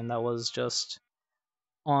thing, and that was just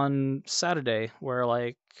on Saturday, where,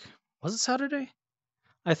 like, was it Saturday?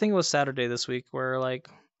 I think it was Saturday this week, where, like,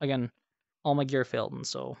 again, all my gear failed, and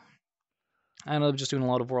so I ended up just doing a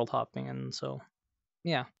lot of world hopping, and so,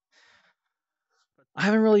 yeah. I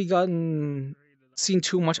haven't really seen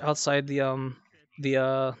too much outside the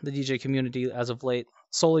DJ community as of late,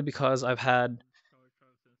 solely because I've had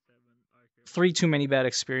 3 too many bad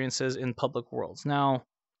experiences in public worlds. Now,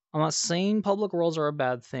 I'm not saying public worlds are a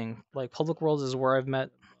bad thing. Like, public worlds is where I've met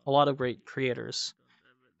a lot of great creators.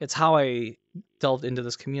 It's how I delved into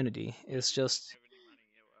this community. It's just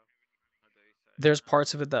there's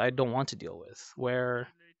parts of it that I don't want to deal with, where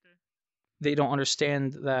they don't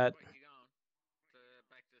understand that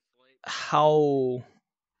how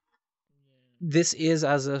this is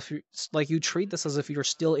as if like you treat this as if you're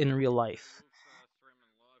still in real life.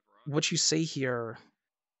 What you say here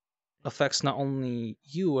affects not only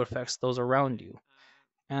you, it affects those around you.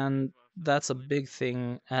 And that's a big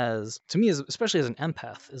thing as to me, especially as an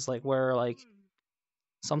empath, is like where like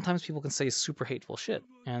sometimes people can say super hateful shit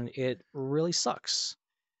and it really sucks.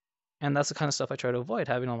 And that's the kind of stuff I try to avoid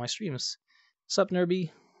having on my streams. Sup,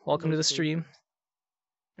 Nerby? Welcome to the stream.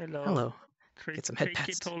 Hello. Hello. Tricky Get some head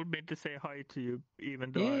pats. told me to say hi to you,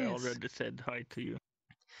 even though I already said hi to you.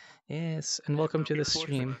 Yes, and welcome to the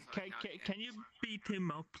stream. Can you beat him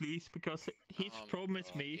up, please? Because he's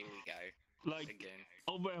promised me like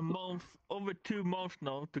over 2 months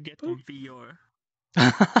now to get on VR.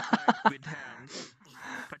 Like with hands.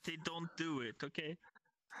 But they don't do it, okay?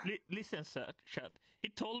 Listen, chat. He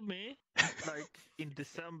told me like in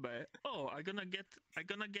December, oh, I'm gonna get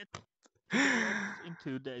in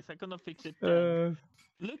 2 days. I'm gonna fix it then.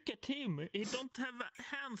 Look at him. He don't have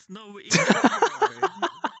hands now in February.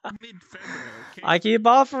 Mid-February, okay? I keep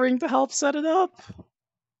offering to help set it up.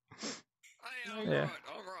 Alright. Okay.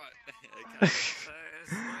 So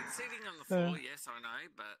it's like sitting on the floor, yes, I know,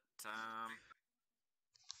 but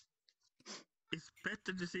it's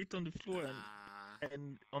better to sit on the floor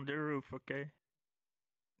and on the roof, okay?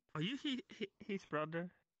 Are you his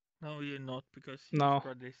brother? No, you're not, because his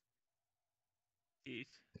brother is...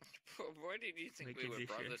 Why did you think we were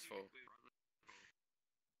brothers for?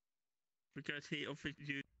 Because he offered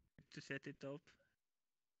you to set it up.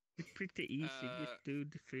 It's pretty easy, just do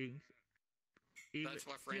the things. That's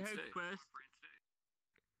what friends do.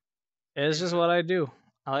 It's just what I do.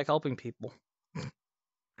 I like helping people.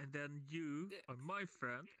 And then you are my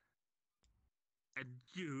friend. And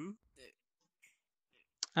you...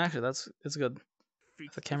 Actually, it's good.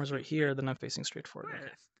 If the camera's right here, then I'm facing straight forward.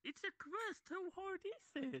 Okay. It's a quest. How hard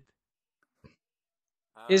is it?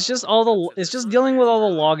 It's just it's just dealing with all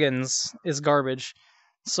the logins is garbage.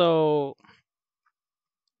 So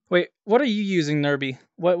wait, what are you using, Nerby?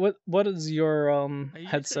 What is your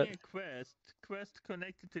headset? I'm using a Quest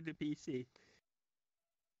connected to the PC.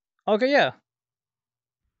 Okay, yeah.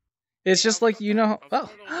 It's just like, you know, Lemon!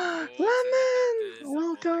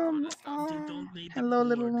 Welcome! Oh, hello,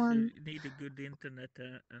 little one. You need a good internet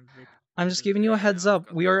and I'm just giving you a heads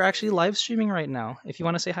up. We are actually live streaming right now. If you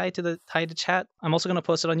want to say hi to chat, I'm also going to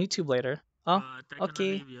post it on YouTube later. Oh,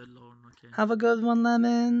 okay. Leave you alone, okay. Have a good one,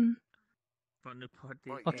 Lemon. Fun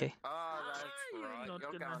party. Okay. Oh, that's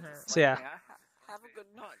right. So yeah. Have a good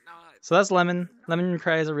night. So that's Lemon. Lemon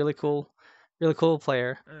Cry is a really cool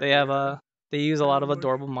player. They have they use a lot of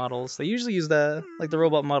adorable models. They usually use the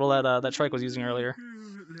robot model that Shrike was using earlier.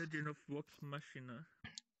 Legend of Vox Machina.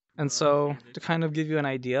 And so to kind of give you an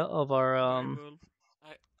idea of our all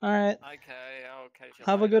right. Okay, I'll catch you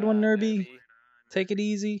Have later, a good one, Nerby. Nerby. Take it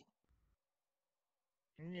easy.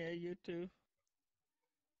 Yeah, you too.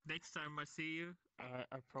 Next time I see you,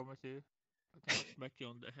 I promise you, I'm gonna smack you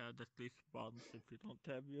on the head at least once if you don't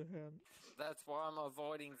have your hand. That's why I'm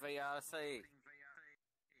avoiding VRC.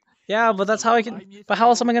 Yeah, but that's how I can. But how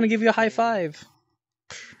else am I gonna give you a high five?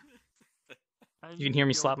 You can hear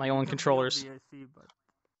me slap my own controllers.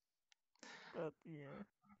 But yeah.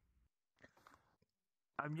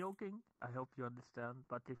 I'm joking. I hope you understand,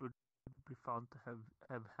 but it would be fun to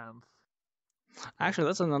have hands. Actually,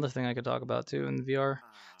 that's another thing I could talk about too in VR.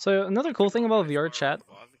 So another cool thing about VRChat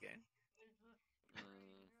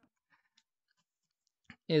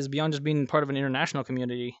is beyond just being part of an international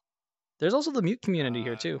community, there's also the mute community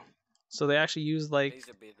here too. So they actually use like. He's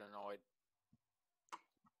a bit annoyed.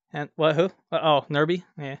 And what? Who? Oh, Nerby.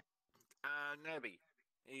 Yeah. Nerby.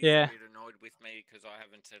 He's yeah. a bit annoyed with me because I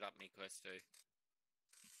haven't set up my quest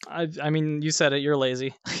 2. I mean, you said it. You're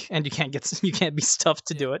lazy, and you can't be stuffed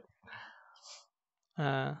to do it.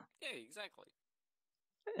 Yeah, exactly.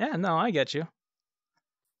 Yeah, no, I get you.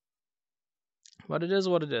 But it is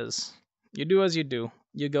what it is. You do as you do.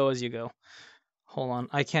 You go as you go. Hold on,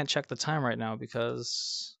 I can't check the time right now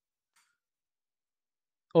because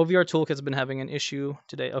OVR Toolkit's been having an issue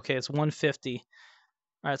today. Okay, it's 1:50.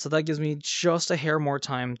 All right, so that gives me just a hair more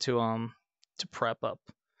time to prep up.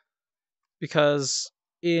 Because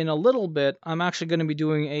in a little bit, I'm actually going to be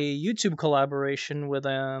doing a YouTube collaboration with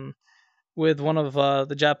one of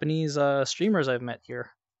the Japanese streamers I've met here.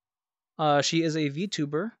 She is a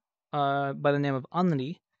VTuber by the name of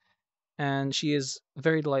Anri, and she is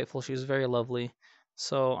very delightful. She is very lovely.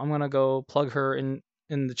 So I'm gonna go plug her in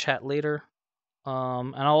the chat later,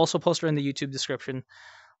 and I'll also post her in the YouTube description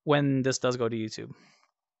when this does go to YouTube.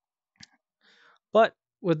 But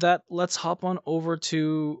with that, let's hop on over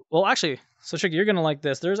to, well, actually, so Tricky, you're gonna like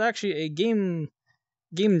this. There's actually a game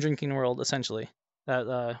drinking world essentially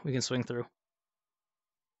that we can swing through.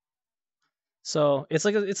 So it's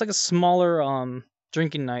like a smaller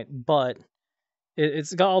drinking night, but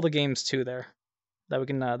it's got all the games too there that we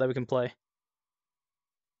can play.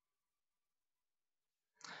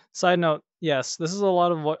 Side note, yes, this is a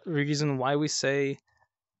lot of reason why we say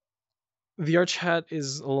VRChat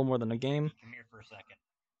is a little more than a game. Come here for a second.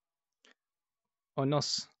 Oh no.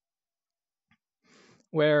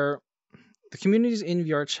 Where the communities in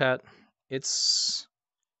VRChat,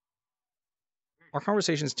 our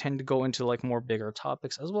conversations tend to go into like more bigger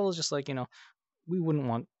topics, as well as just like, we wouldn't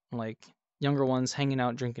want like younger ones hanging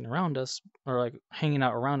out drinking around us, or like hanging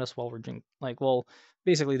out around us while we're drinking. Like, well,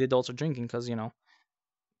 basically the adults are drinking because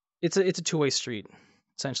it's a two-way street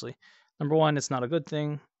essentially. Number one, it's not a good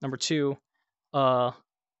thing. Number two,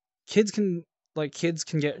 kids can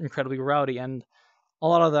get incredibly rowdy, and a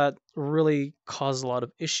lot of that really causes a lot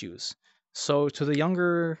of issues. So to the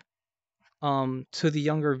younger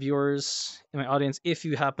viewers in my audience, if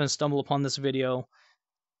you happen to stumble upon this video,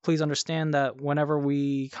 please understand that whenever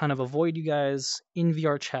we kind of avoid you guys in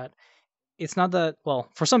VRChat, it's not that, well,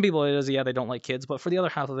 for some people it is, yeah, they don't like kids, but for the other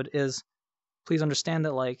half of it is, please understand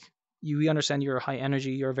that, like, we understand you're high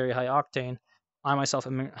energy, you're very high octane. I myself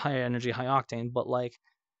am high energy, high octane, but like,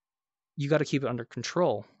 you got to keep it under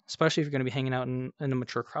control, especially if you're going to be hanging out in a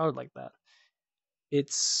mature crowd like that.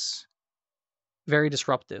 It's very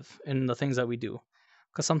disruptive in the things that we do,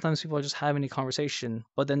 because sometimes people are just having a conversation,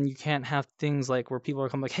 but then you can't have things like where people are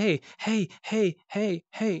coming like, hey, and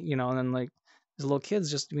then like these little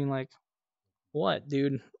kids just being like, what,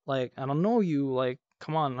 dude? Like, I don't know you. Like,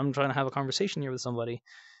 come on, I'm trying to have a conversation here with somebody.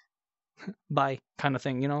 Bye, kind of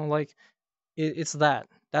thing, like it's that.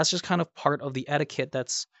 That's just kind of part of the etiquette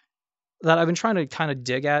that I've been trying to kind of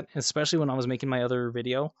dig at, especially when I was making my other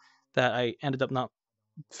video that I ended up not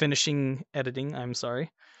finishing editing. I'm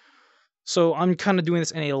sorry. So I'm kind of doing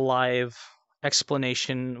this in a live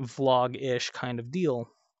explanation vlog-ish kind of deal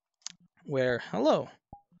where, hello,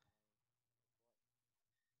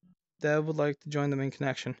 Deb would like to join the main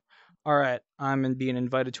connection. All right, I'm being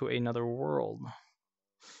invited to another world.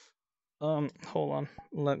 Hold on.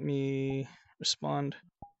 Let me respond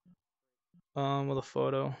with a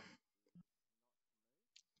photo. All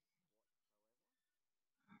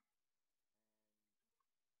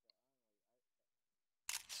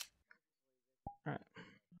right.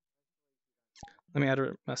 Let me add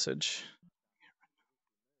a message.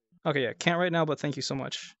 Okay, yeah, can't right now, but thank you so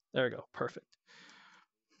much. There we go. Perfect.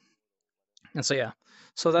 And so yeah,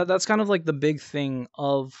 so that's kind of like the big thing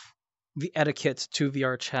of the etiquette to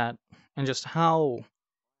VRChat and just how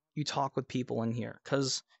you talk with people in here,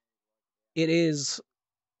 because it is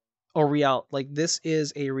this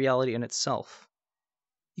is a reality in itself.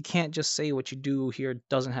 You can't just say what you do here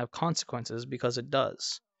doesn't have consequences, because it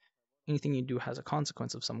does. Anything you do has a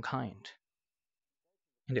consequence of some kind,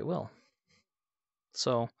 and it will.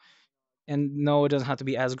 So, and no, it doesn't have to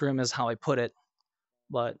be as grim as how I put it,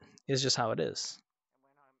 but it's just how it is.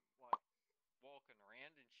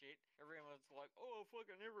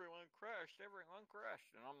 Everyone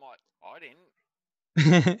crashed, and I'm like, I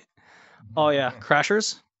didn't. Oh yeah,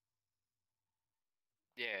 crashers.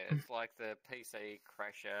 Yeah, it's like the PC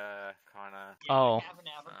crasher kind of. Yeah, Oh. I have an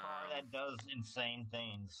avatar that does insane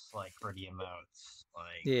things like for the emotes.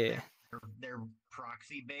 Like, yeah, they're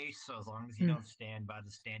proxy based, so as long as you don't stand by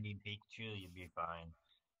the standing Pikachu, you'll be fine.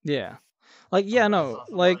 Yeah, like yeah, no,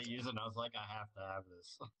 like using, I was like, I have to have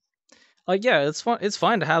this. Like yeah, it's fun. It's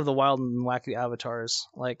fine to have the wild and wacky avatars.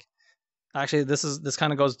 Like, actually, this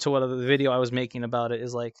kind of goes to what the video I was making about it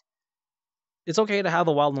is like. It's okay to have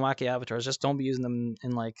the wild and wacky avatars. Just don't be using them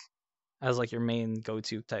in like as like your main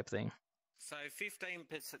go-to type thing. So 15%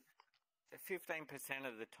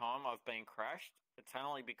 of the time I've been crashed. It's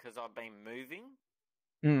only because I've been moving,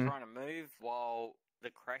 trying to move while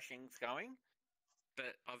the crashing's going.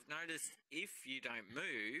 But I've noticed if you don't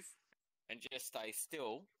move and just stay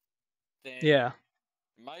still, then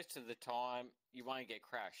most of the time you won't get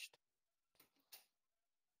crashed.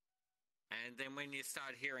 And then when you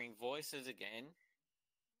start hearing voices again,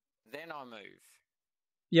 then I move.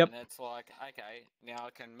 Yep. And it's like, okay, now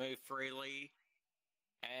I can move freely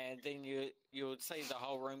and then you would see the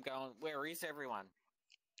whole room going, "Where is everyone?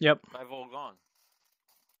 Yep. They've all gone."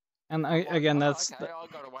 And I'm like, again, "Oh, that's okay. I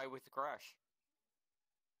got away with the crash."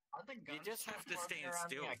 Are the You guns just have to floating stand around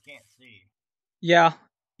still. me? I can't see. yeah,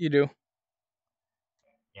 you do.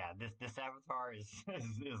 Yeah, this avatar is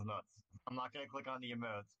nuts. I'm not gonna click on the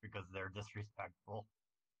emotes because they're disrespectful.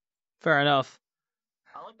 Fair enough.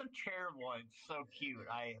 I like the chair one. It's so cute.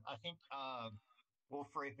 I think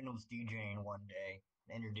Wolfrapen was DJing one day,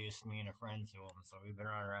 introduced me and a friend to him, so we've been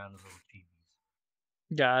running around as little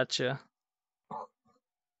chibis. Gotcha.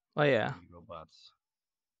 Oh yeah. Robots.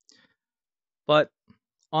 But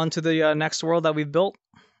on to the next world that we've built.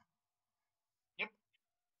 Yep.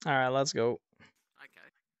 All right, let's go.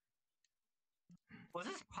 Okay. Was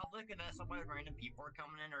this public and that some random people are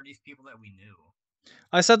coming in, or are these people that we knew?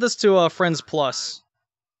 I set this to Friends Plus.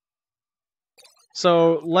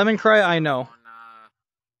 So Lemon Cry, I know.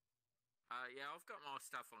 Yeah, I've got more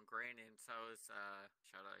stuff on green, and so is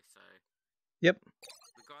Shadow. So. Yep.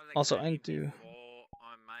 The guy that Also, came I in need to. before,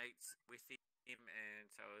 I'm mates with him, and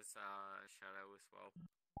so is Shadow as well.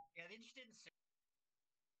 Yeah, they just didn't say.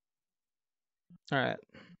 All right.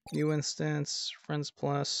 New instance, Friends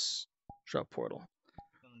Plus, drop portal.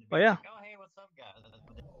 Oh yeah. Like, oh hey, what's up, guys?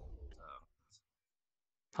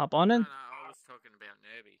 Hop on in. No, I was talking about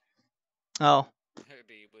Nerby. Oh.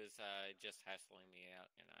 Nerby was just hassling me out,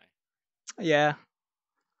 you know. Yeah.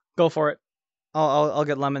 Go for it. I'll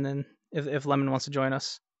get Lemon in if Lemon wants to join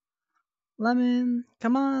us. Lemon,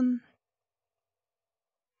 come on.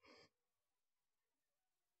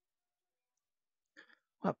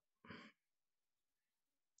 What?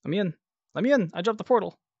 Let me in. Let me in. I dropped the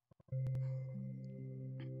portal.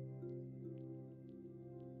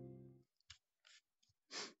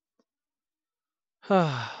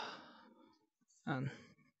 And I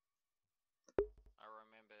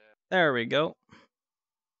remember. there we go.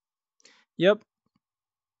 Yep.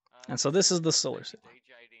 And so this is the solar system.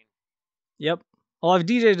 Yep. Well, I've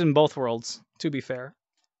DJ'd in both worlds, to be fair.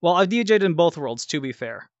 Well, I've DJ'd in both worlds, to be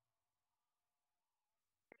fair.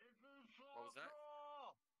 What was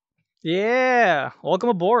that? Yeah. Welcome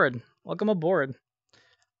aboard. Welcome aboard.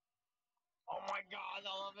 Oh my god,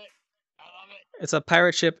 I love it. I love it. It's a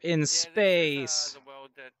pirate ship in space. This is the world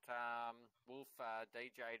that Wolf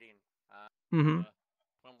DJ'd in.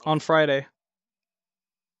 On Friday.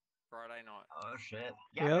 Friday night. Oh shit.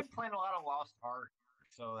 Yeah, I've been playing a lot of Lost Ark,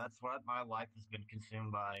 so that's what my life has been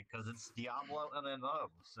consumed by, because it's Diablo MMO,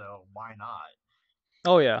 so why not?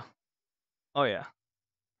 Oh yeah. Oh yeah.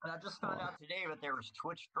 And I just found out today that there was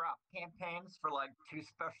Twitch drop campaigns for like 2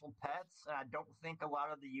 special pets, and I don't think a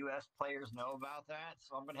lot of the US players know about that,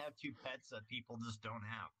 so I'm gonna have 2 pets that people just don't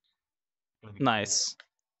have. Nice. Cool.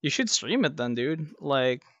 You should stream it then, dude.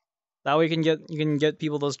 Like that way you can get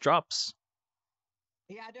people those drops.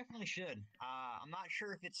 Yeah, I definitely should. I'm not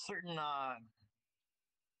sure if it's certain. I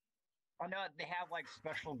know they have like a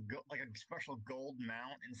special gold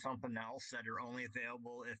mount and something else that are only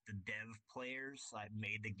available if the dev players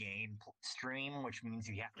made the game stream, which means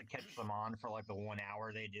you have to catch them on for like the 1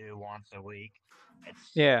 hour they do once a week.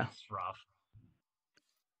 It's rough.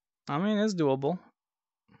 I mean, it's doable.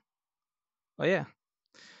 Oh yeah.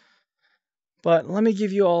 But let me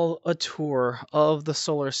give you all a tour of the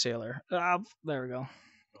Solar Sailor. There we go.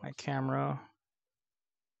 My camera.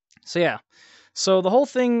 So yeah. So the whole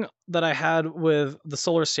thing that I had with the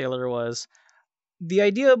Solar Sailor was, the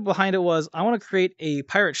idea behind it was, I want to create a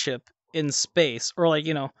pirate ship in space, or like,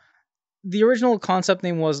 you know, the original concept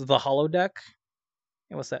name was the holodeck.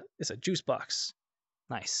 And what's that? It's a juice box.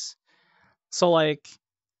 Nice. So like,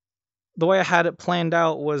 the way I had it planned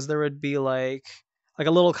out was there would be like a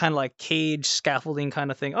little kind of like cage scaffolding kind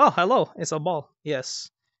of thing. Oh, hello. It's a ball. Yes.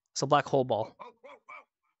 It's a black hole ball.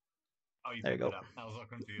 Oh, you there you go. I was so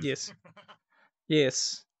confused. Yes.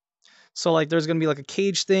 Yes. So like there's going to be like a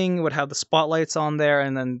cage thing. It would have the spotlights on there,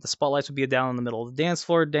 and then the spotlights would be down in the middle of the dance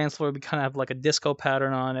floor. Dance floor would be kind of have like a disco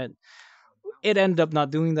pattern on it. It ended up not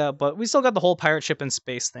doing that, but we still got the whole pirate ship in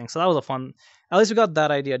space thing. So that was a fun. At least we got that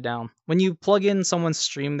idea down. When you plug in someone's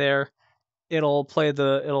stream there, it'll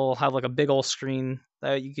have like a big old screen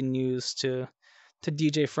that you can use to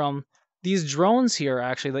DJ from. These drones here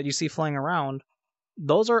actually that you see flying around,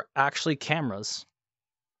 those are actually cameras.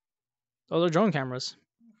 Those are drone cameras.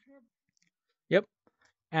 Yep.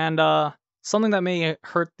 And something that may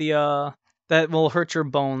hurt that will hurt your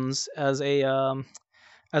bones as a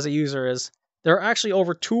user is, there are actually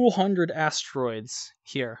over 200 asteroids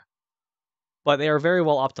here, but they are very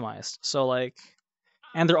well optimized. So like,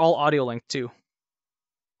 and they're all audio linked too.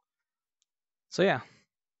 So yeah.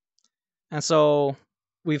 And so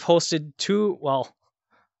we've hosted 2, well,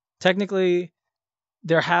 technically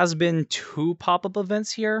there has been 2 pop-up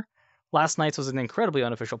events here. Last night's was an incredibly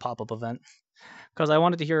unofficial pop-up event because I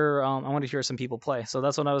wanted to hear some people play. So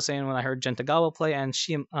that's what I was saying when I heard Gentagawa play and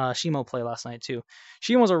Shimo play last night too.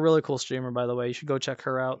 Shimo's a really cool streamer, by the way. You should go check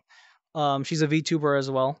her out. She's a VTuber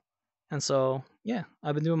as well, and so yeah,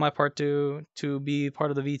 I've been doing my part to be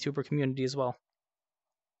part of the VTuber community as well.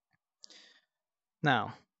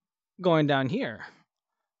 Now, going down here,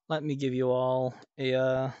 let me give you all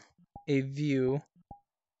a view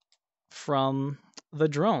from the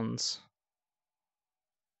drones.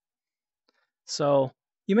 So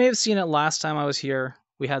you may have seen it last time I was here.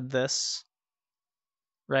 We had this,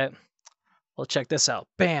 right? Well, check this out.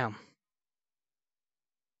 Bam!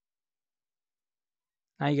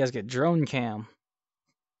 Now you guys get drone cam.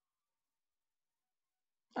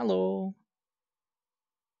 Hello.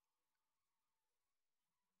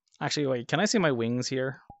 Actually, wait, can I see my wings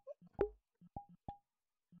here?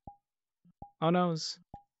 Oh no.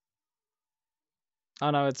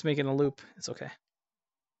 Oh no, it's making a loop. It's okay.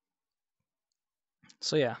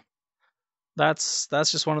 So yeah. That's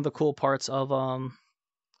just one of the cool parts of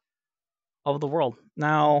the world.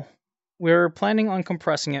 Now, we're planning on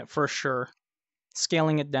compressing it for sure,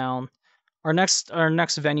 scaling it down. Our next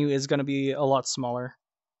venue is going to be a lot smaller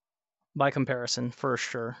by comparison, for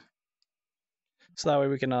sure. So that way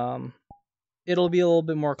we can it'll be a little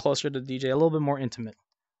bit more closer to DJ, a little bit more intimate.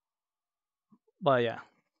 But yeah.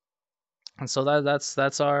 And so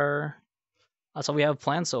that's what we have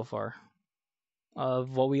planned so far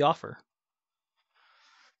of what we offer.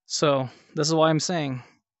 So, this is why I'm saying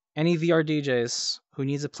any VR DJs who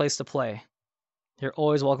needs a place to play, you're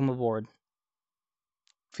always welcome aboard.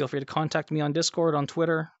 Feel free to contact me on Discord, on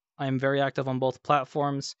Twitter. I am very active on both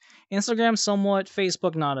platforms. Instagram somewhat,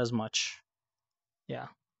 Facebook not as much. Yeah.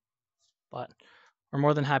 But we're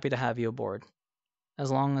more than happy to have you aboard.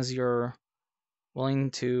 As long as you're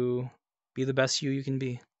willing to be the best you can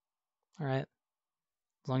be. Alright?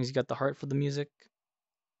 As long as you got the heart for the music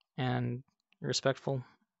and you're respectful,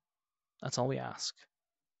 that's all we ask.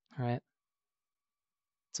 Alright?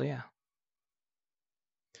 So yeah.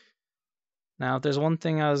 Now, if there's one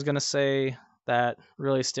thing I was going to say that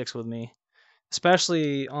really sticks with me,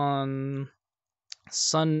 especially on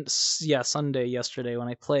Sunday yesterday when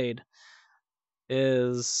I played,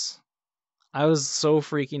 is I was so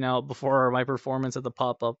freaking out before my performance at the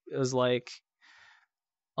pop-up. It was like,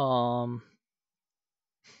 I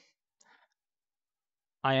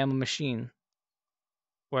am a machine.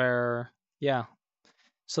 Where, yeah.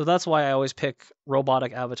 So that's why I always pick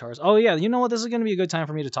robotic avatars. Oh yeah, you know what? This is going to be a good time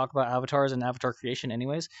for me to talk about avatars and avatar creation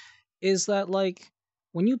anyways. Is that like,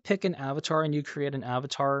 when you pick an avatar and you create an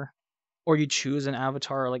avatar, or you choose an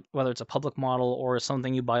avatar, like whether it's a public model or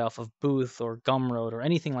something you buy off of Booth or Gumroad or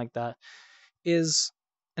anything like that, is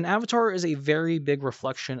an avatar is a very big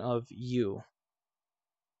reflection of you.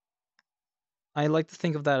 I like to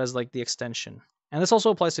think of that as like the extension. And this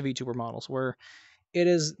also applies to VTuber models, where it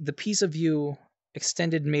is the piece of you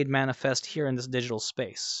extended, made manifest here in this digital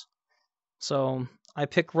space. So I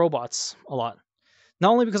pick robots a lot.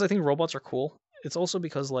 Not only because I think robots are cool, it's also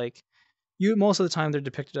because like most of the time they're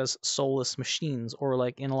depicted as soulless machines, or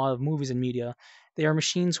like in a lot of movies and media, they are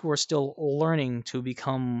machines who are still learning to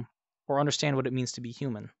become or understand what it means to be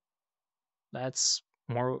human. That's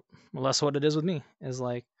more or less what it is with me. Is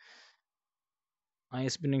like, I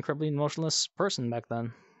used to be an incredibly emotionless person back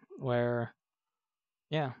then, where,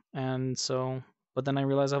 yeah, and so, but then I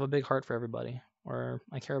realized I have a big heart for everybody, or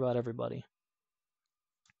I care about everybody.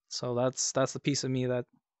 So that's the piece of me that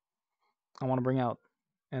I want to bring out,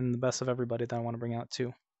 and the best of everybody that I want to bring out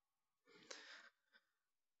too.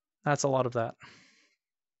 That's a lot of that.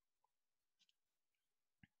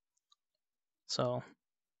 So,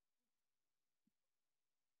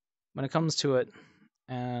 when it comes to it,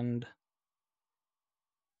 and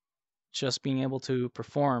just being able to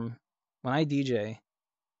perform, when I DJ,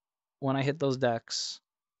 when I hit those decks,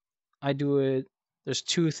 I do it. There's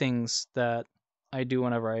 2 things that I do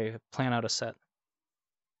whenever I plan out a set.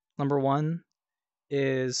 Number 1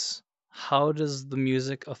 is, how does the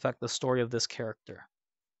music affect the story of this character?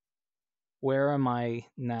 Where am I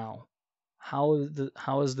now? How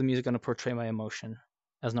is the music going to portray my emotion?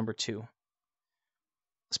 As number 2.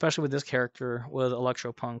 Especially with this character, with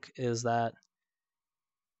Electropunk, is that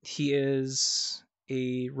he is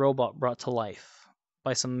a robot brought to life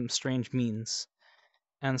by some strange means.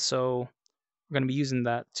 And so we're going to be using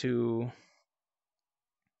that to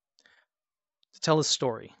tell his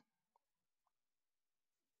story.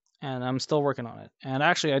 And I'm still working on it. And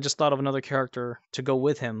actually, I just thought of another character to go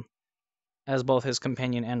with him as both his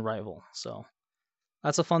companion and rival. So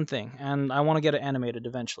that's a fun thing. And I want to get it animated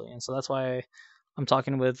eventually. And so that's why I'm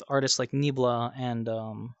talking with artists like Nibla and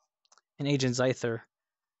Agent Zyther,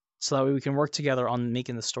 so that way we can work together on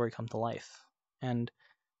making the story come to life. And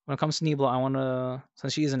when it comes to Nibla, I want to,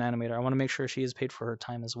 since she is an animator, I want to make sure she is paid for her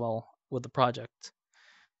time as well with the project.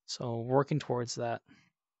 So working towards that.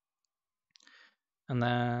 And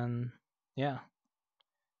then, yeah.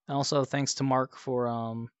 And also thanks to Mark for,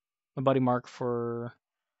 my buddy Mark, for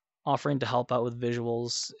offering to help out with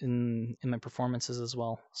visuals in my performances as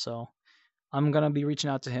well. So I'm gonna be reaching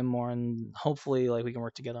out to him more, and hopefully, like, we can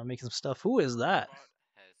work together on making some stuff. Who is that?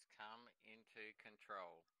 Has come into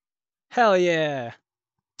control. Hell yeah!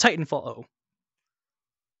 Titanfall. Oh,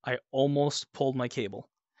 I almost pulled my cable.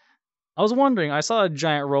 I was wondering. I saw a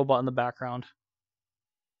giant robot in the background.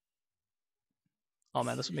 Oh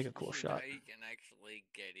man, this would make a cool shot. You can actually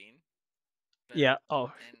get in. Yeah.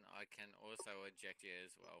 Oh. And I can also eject you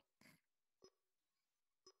as well.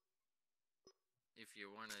 If you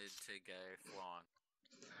wanted to go flying.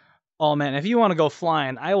 Oh man, if you want to go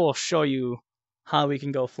flying, I will show you how we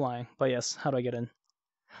can go flying. But yes, how do I get in?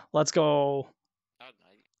 Let's go. I don't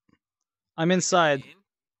know. I'm inside. In?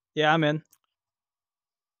 Yeah, I'm in.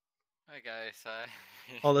 Okay, so.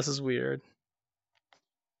 Oh, this is weird.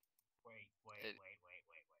 Wait.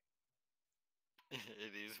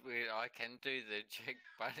 It is weird. I can do the check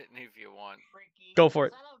button if you want. Tricky. Go for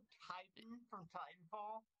it. Is that a Titan from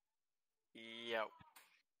Titanfall? Yep.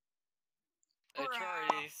 It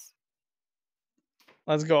sure is.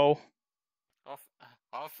 Let's go.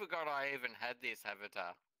 I forgot I even had this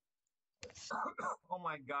avatar. Oh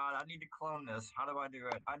my god, I need to clone this. How do I do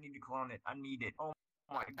it? I need to clone it. I need it. Oh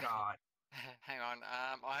my god. Hang on.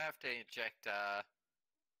 I have to inject.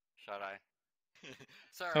 Should I?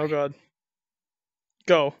 Sorry. Oh god.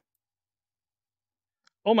 Go.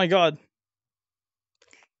 Oh my god.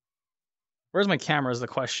 Where's my camera is the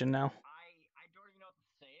question now. I don't even know what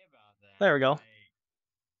to say about that. There we go.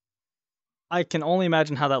 I can only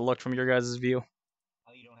imagine how that looked from your guys' view.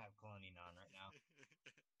 Oh, you don't have cloning on right now.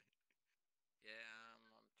 Yeah,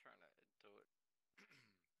 I'm trying to do it.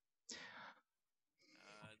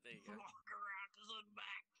 There you go.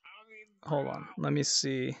 Hold on. Let me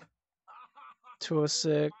see.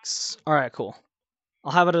 206. Alright, cool.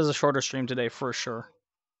 I'll have it as a shorter stream today for sure.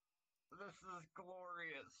 This is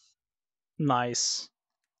glorious. Nice.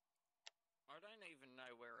 I don't even know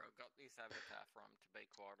where I got this avatar from, to be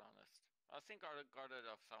quite honest. I think I got it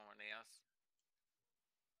off someone else.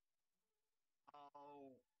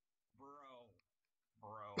 Oh,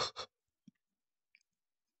 bro.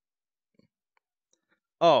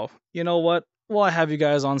 Oh, you know what? While I have you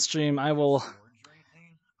guys on stream, I will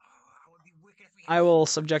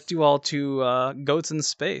subject you all to goats in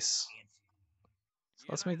space. So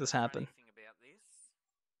let's make this happen. About this?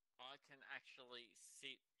 I can actually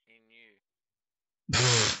sit in you.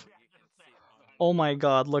 Oh my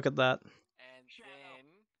god, look at that. And then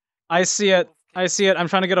I see it. I see it. I'm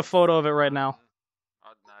trying to get a photo of it right now. I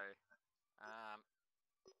don't know.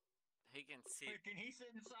 He can sit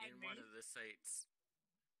in one of the seats.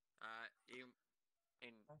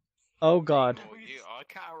 Oh god. I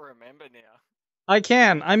can't remember now. I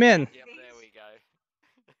can. I'm in. Yep, there we go.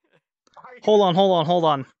 Hold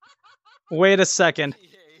on. Wait a second. Yeah,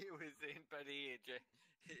 he was in, but he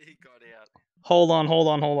got out. Hold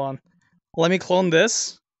on. Let me clone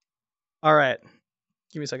this. Alright.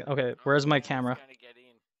 Give me a second. Okay, where's my camera?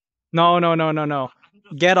 No.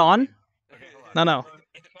 Get on? No.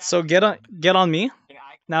 So get on me.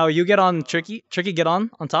 Now you get on Tricky. Tricky, get on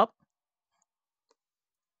top.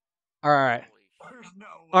 Alright.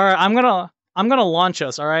 Alright, I'm gonna launch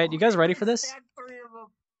us, alright? You guys ready for this?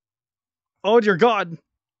 Oh dear god.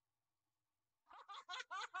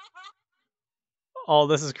 Oh,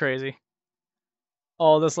 this is crazy.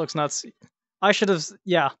 Oh, this looks nuts. I should have,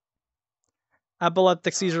 yeah.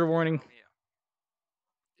 Epileptic seizure warning.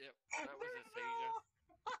 Yep, that was a seizure.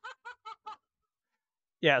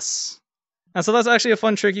 Yes. And so that's actually a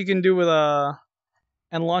fun trick you can do with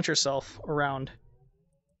and launch yourself around.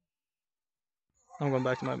 I'm going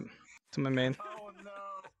back to my main. Oh no!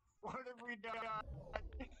 What have we done?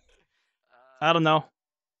 I don't know.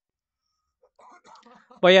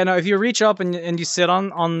 But yeah, no, if you reach up and you sit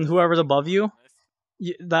on whoever's above you,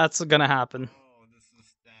 that's gonna happen. Oh,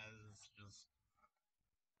 that is just.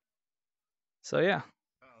 So yeah.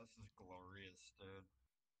 Oh, this is glorious, dude.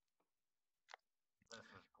 This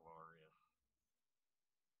is glorious.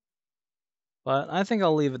 But I think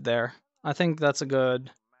I'll leave it there. I think that's a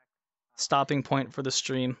good stopping point for the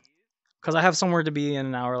stream. Because I have somewhere to be in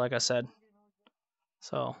an hour, like I said.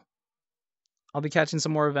 So I'll be catching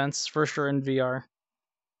some more events, for sure in VR.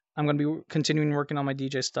 I'm going to be continuing working on my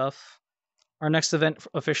DJ stuff. our next event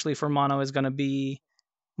officially for Mono is going to be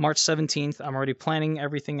March 17th. I'm already planning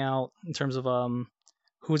everything out in terms of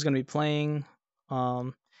who's going to be playing.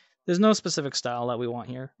 There's no specific style that we want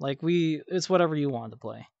here. Like it's whatever you want to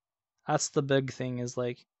play. That's the big thing, is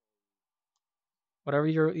like whatever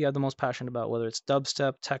you have the most passion about, whether it's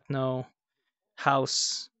dubstep, techno,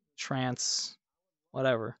 house, trance,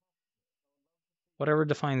 whatever. Whatever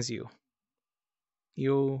defines you.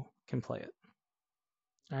 You can play it.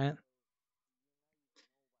 Alright?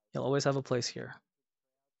 You'll always have a place here.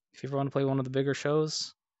 If you ever want to play one of the bigger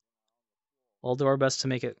shows, we'll do our best to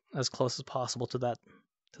make it as close as possible to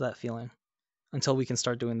that feeling, until we can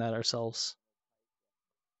start doing that ourselves.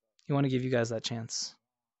 You want to give you guys that chance.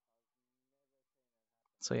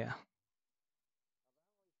 So yeah.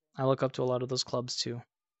 I look up to a lot of those clubs too.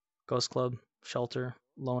 Ghost Club, Shelter,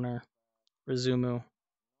 Loner, Rizumu,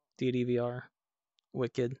 DDVR,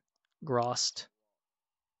 Wicked, Grost.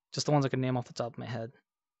 Just the ones I can name off the top of my head.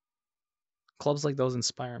 Clubs like those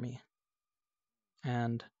inspire me.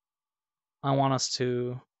 And I want us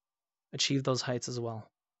to achieve those heights as well.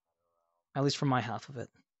 At least from my half of it.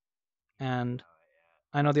 And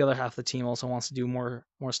I know the other half of the team also wants to do more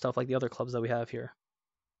stuff like the other clubs that we have here.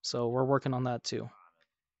 So we're working on that too.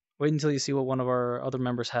 Wait until you see what one of our other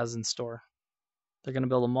members has in store. They're going to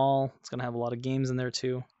build a mall. It's going to have a lot of games in there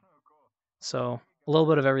too. So a little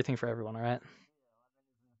bit of everything for everyone, all right?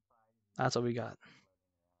 That's what we got.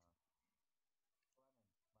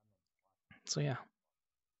 So yeah.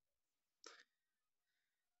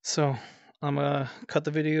 So I'm going to cut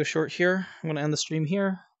the video short here. I'm going to end the stream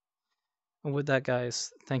here. And with that,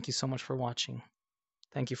 guys, thank you so much for watching.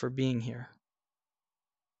 Thank you for being here.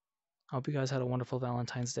 I hope you guys had a wonderful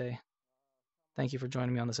Valentine's Day. Thank you for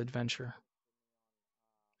joining me on this adventure.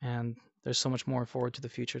 And there's so much more forward to the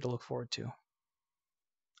future to look forward to.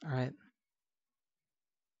 All right?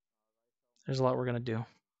 There's a lot we're going to do.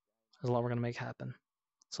 There's a lot we're going to make happen.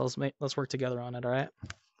 So let's work together on it, all right?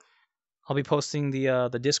 I'll be posting the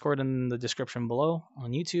Discord in the description below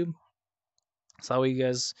on YouTube. So that way you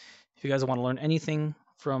guys, if you guys want to learn anything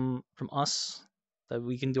from us, that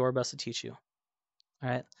we can do our best to teach you. All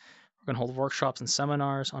right? We're going to hold workshops and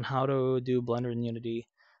seminars on how to do Blender and Unity.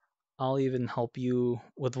 I'll even help you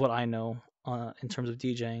with what I know in terms of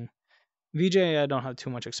DJing. VJ I don't have too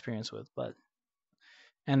much experience with,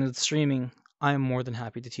 and with streaming, I am more than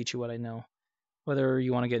happy to teach you what I know. Whether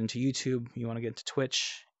you want to get into YouTube, you want to get into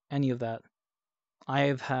Twitch, any of that, I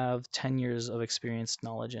have 10 years of experience,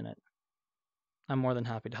 knowledge in it. I'm more than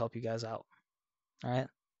happy to help you guys out. All right?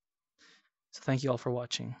 So thank you all for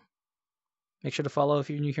watching. Make sure to follow if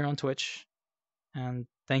you're new here on Twitch. And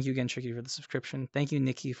thank you again, Tricky, for the subscription. Thank you,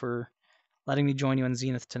 Nikki, for letting me join you in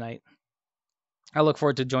Zenith tonight. I look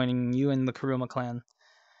forward to joining you in the Kuruma clan.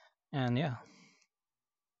 And yeah.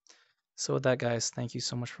 So with that, guys, thank you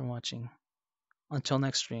so much for watching. Until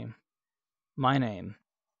next stream, my name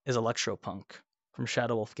is Electropunk from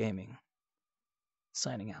Shadow Wolf Gaming.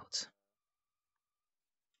 Signing out.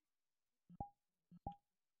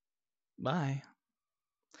 Bye.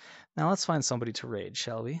 Now let's find somebody to raid,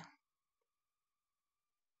 shall we?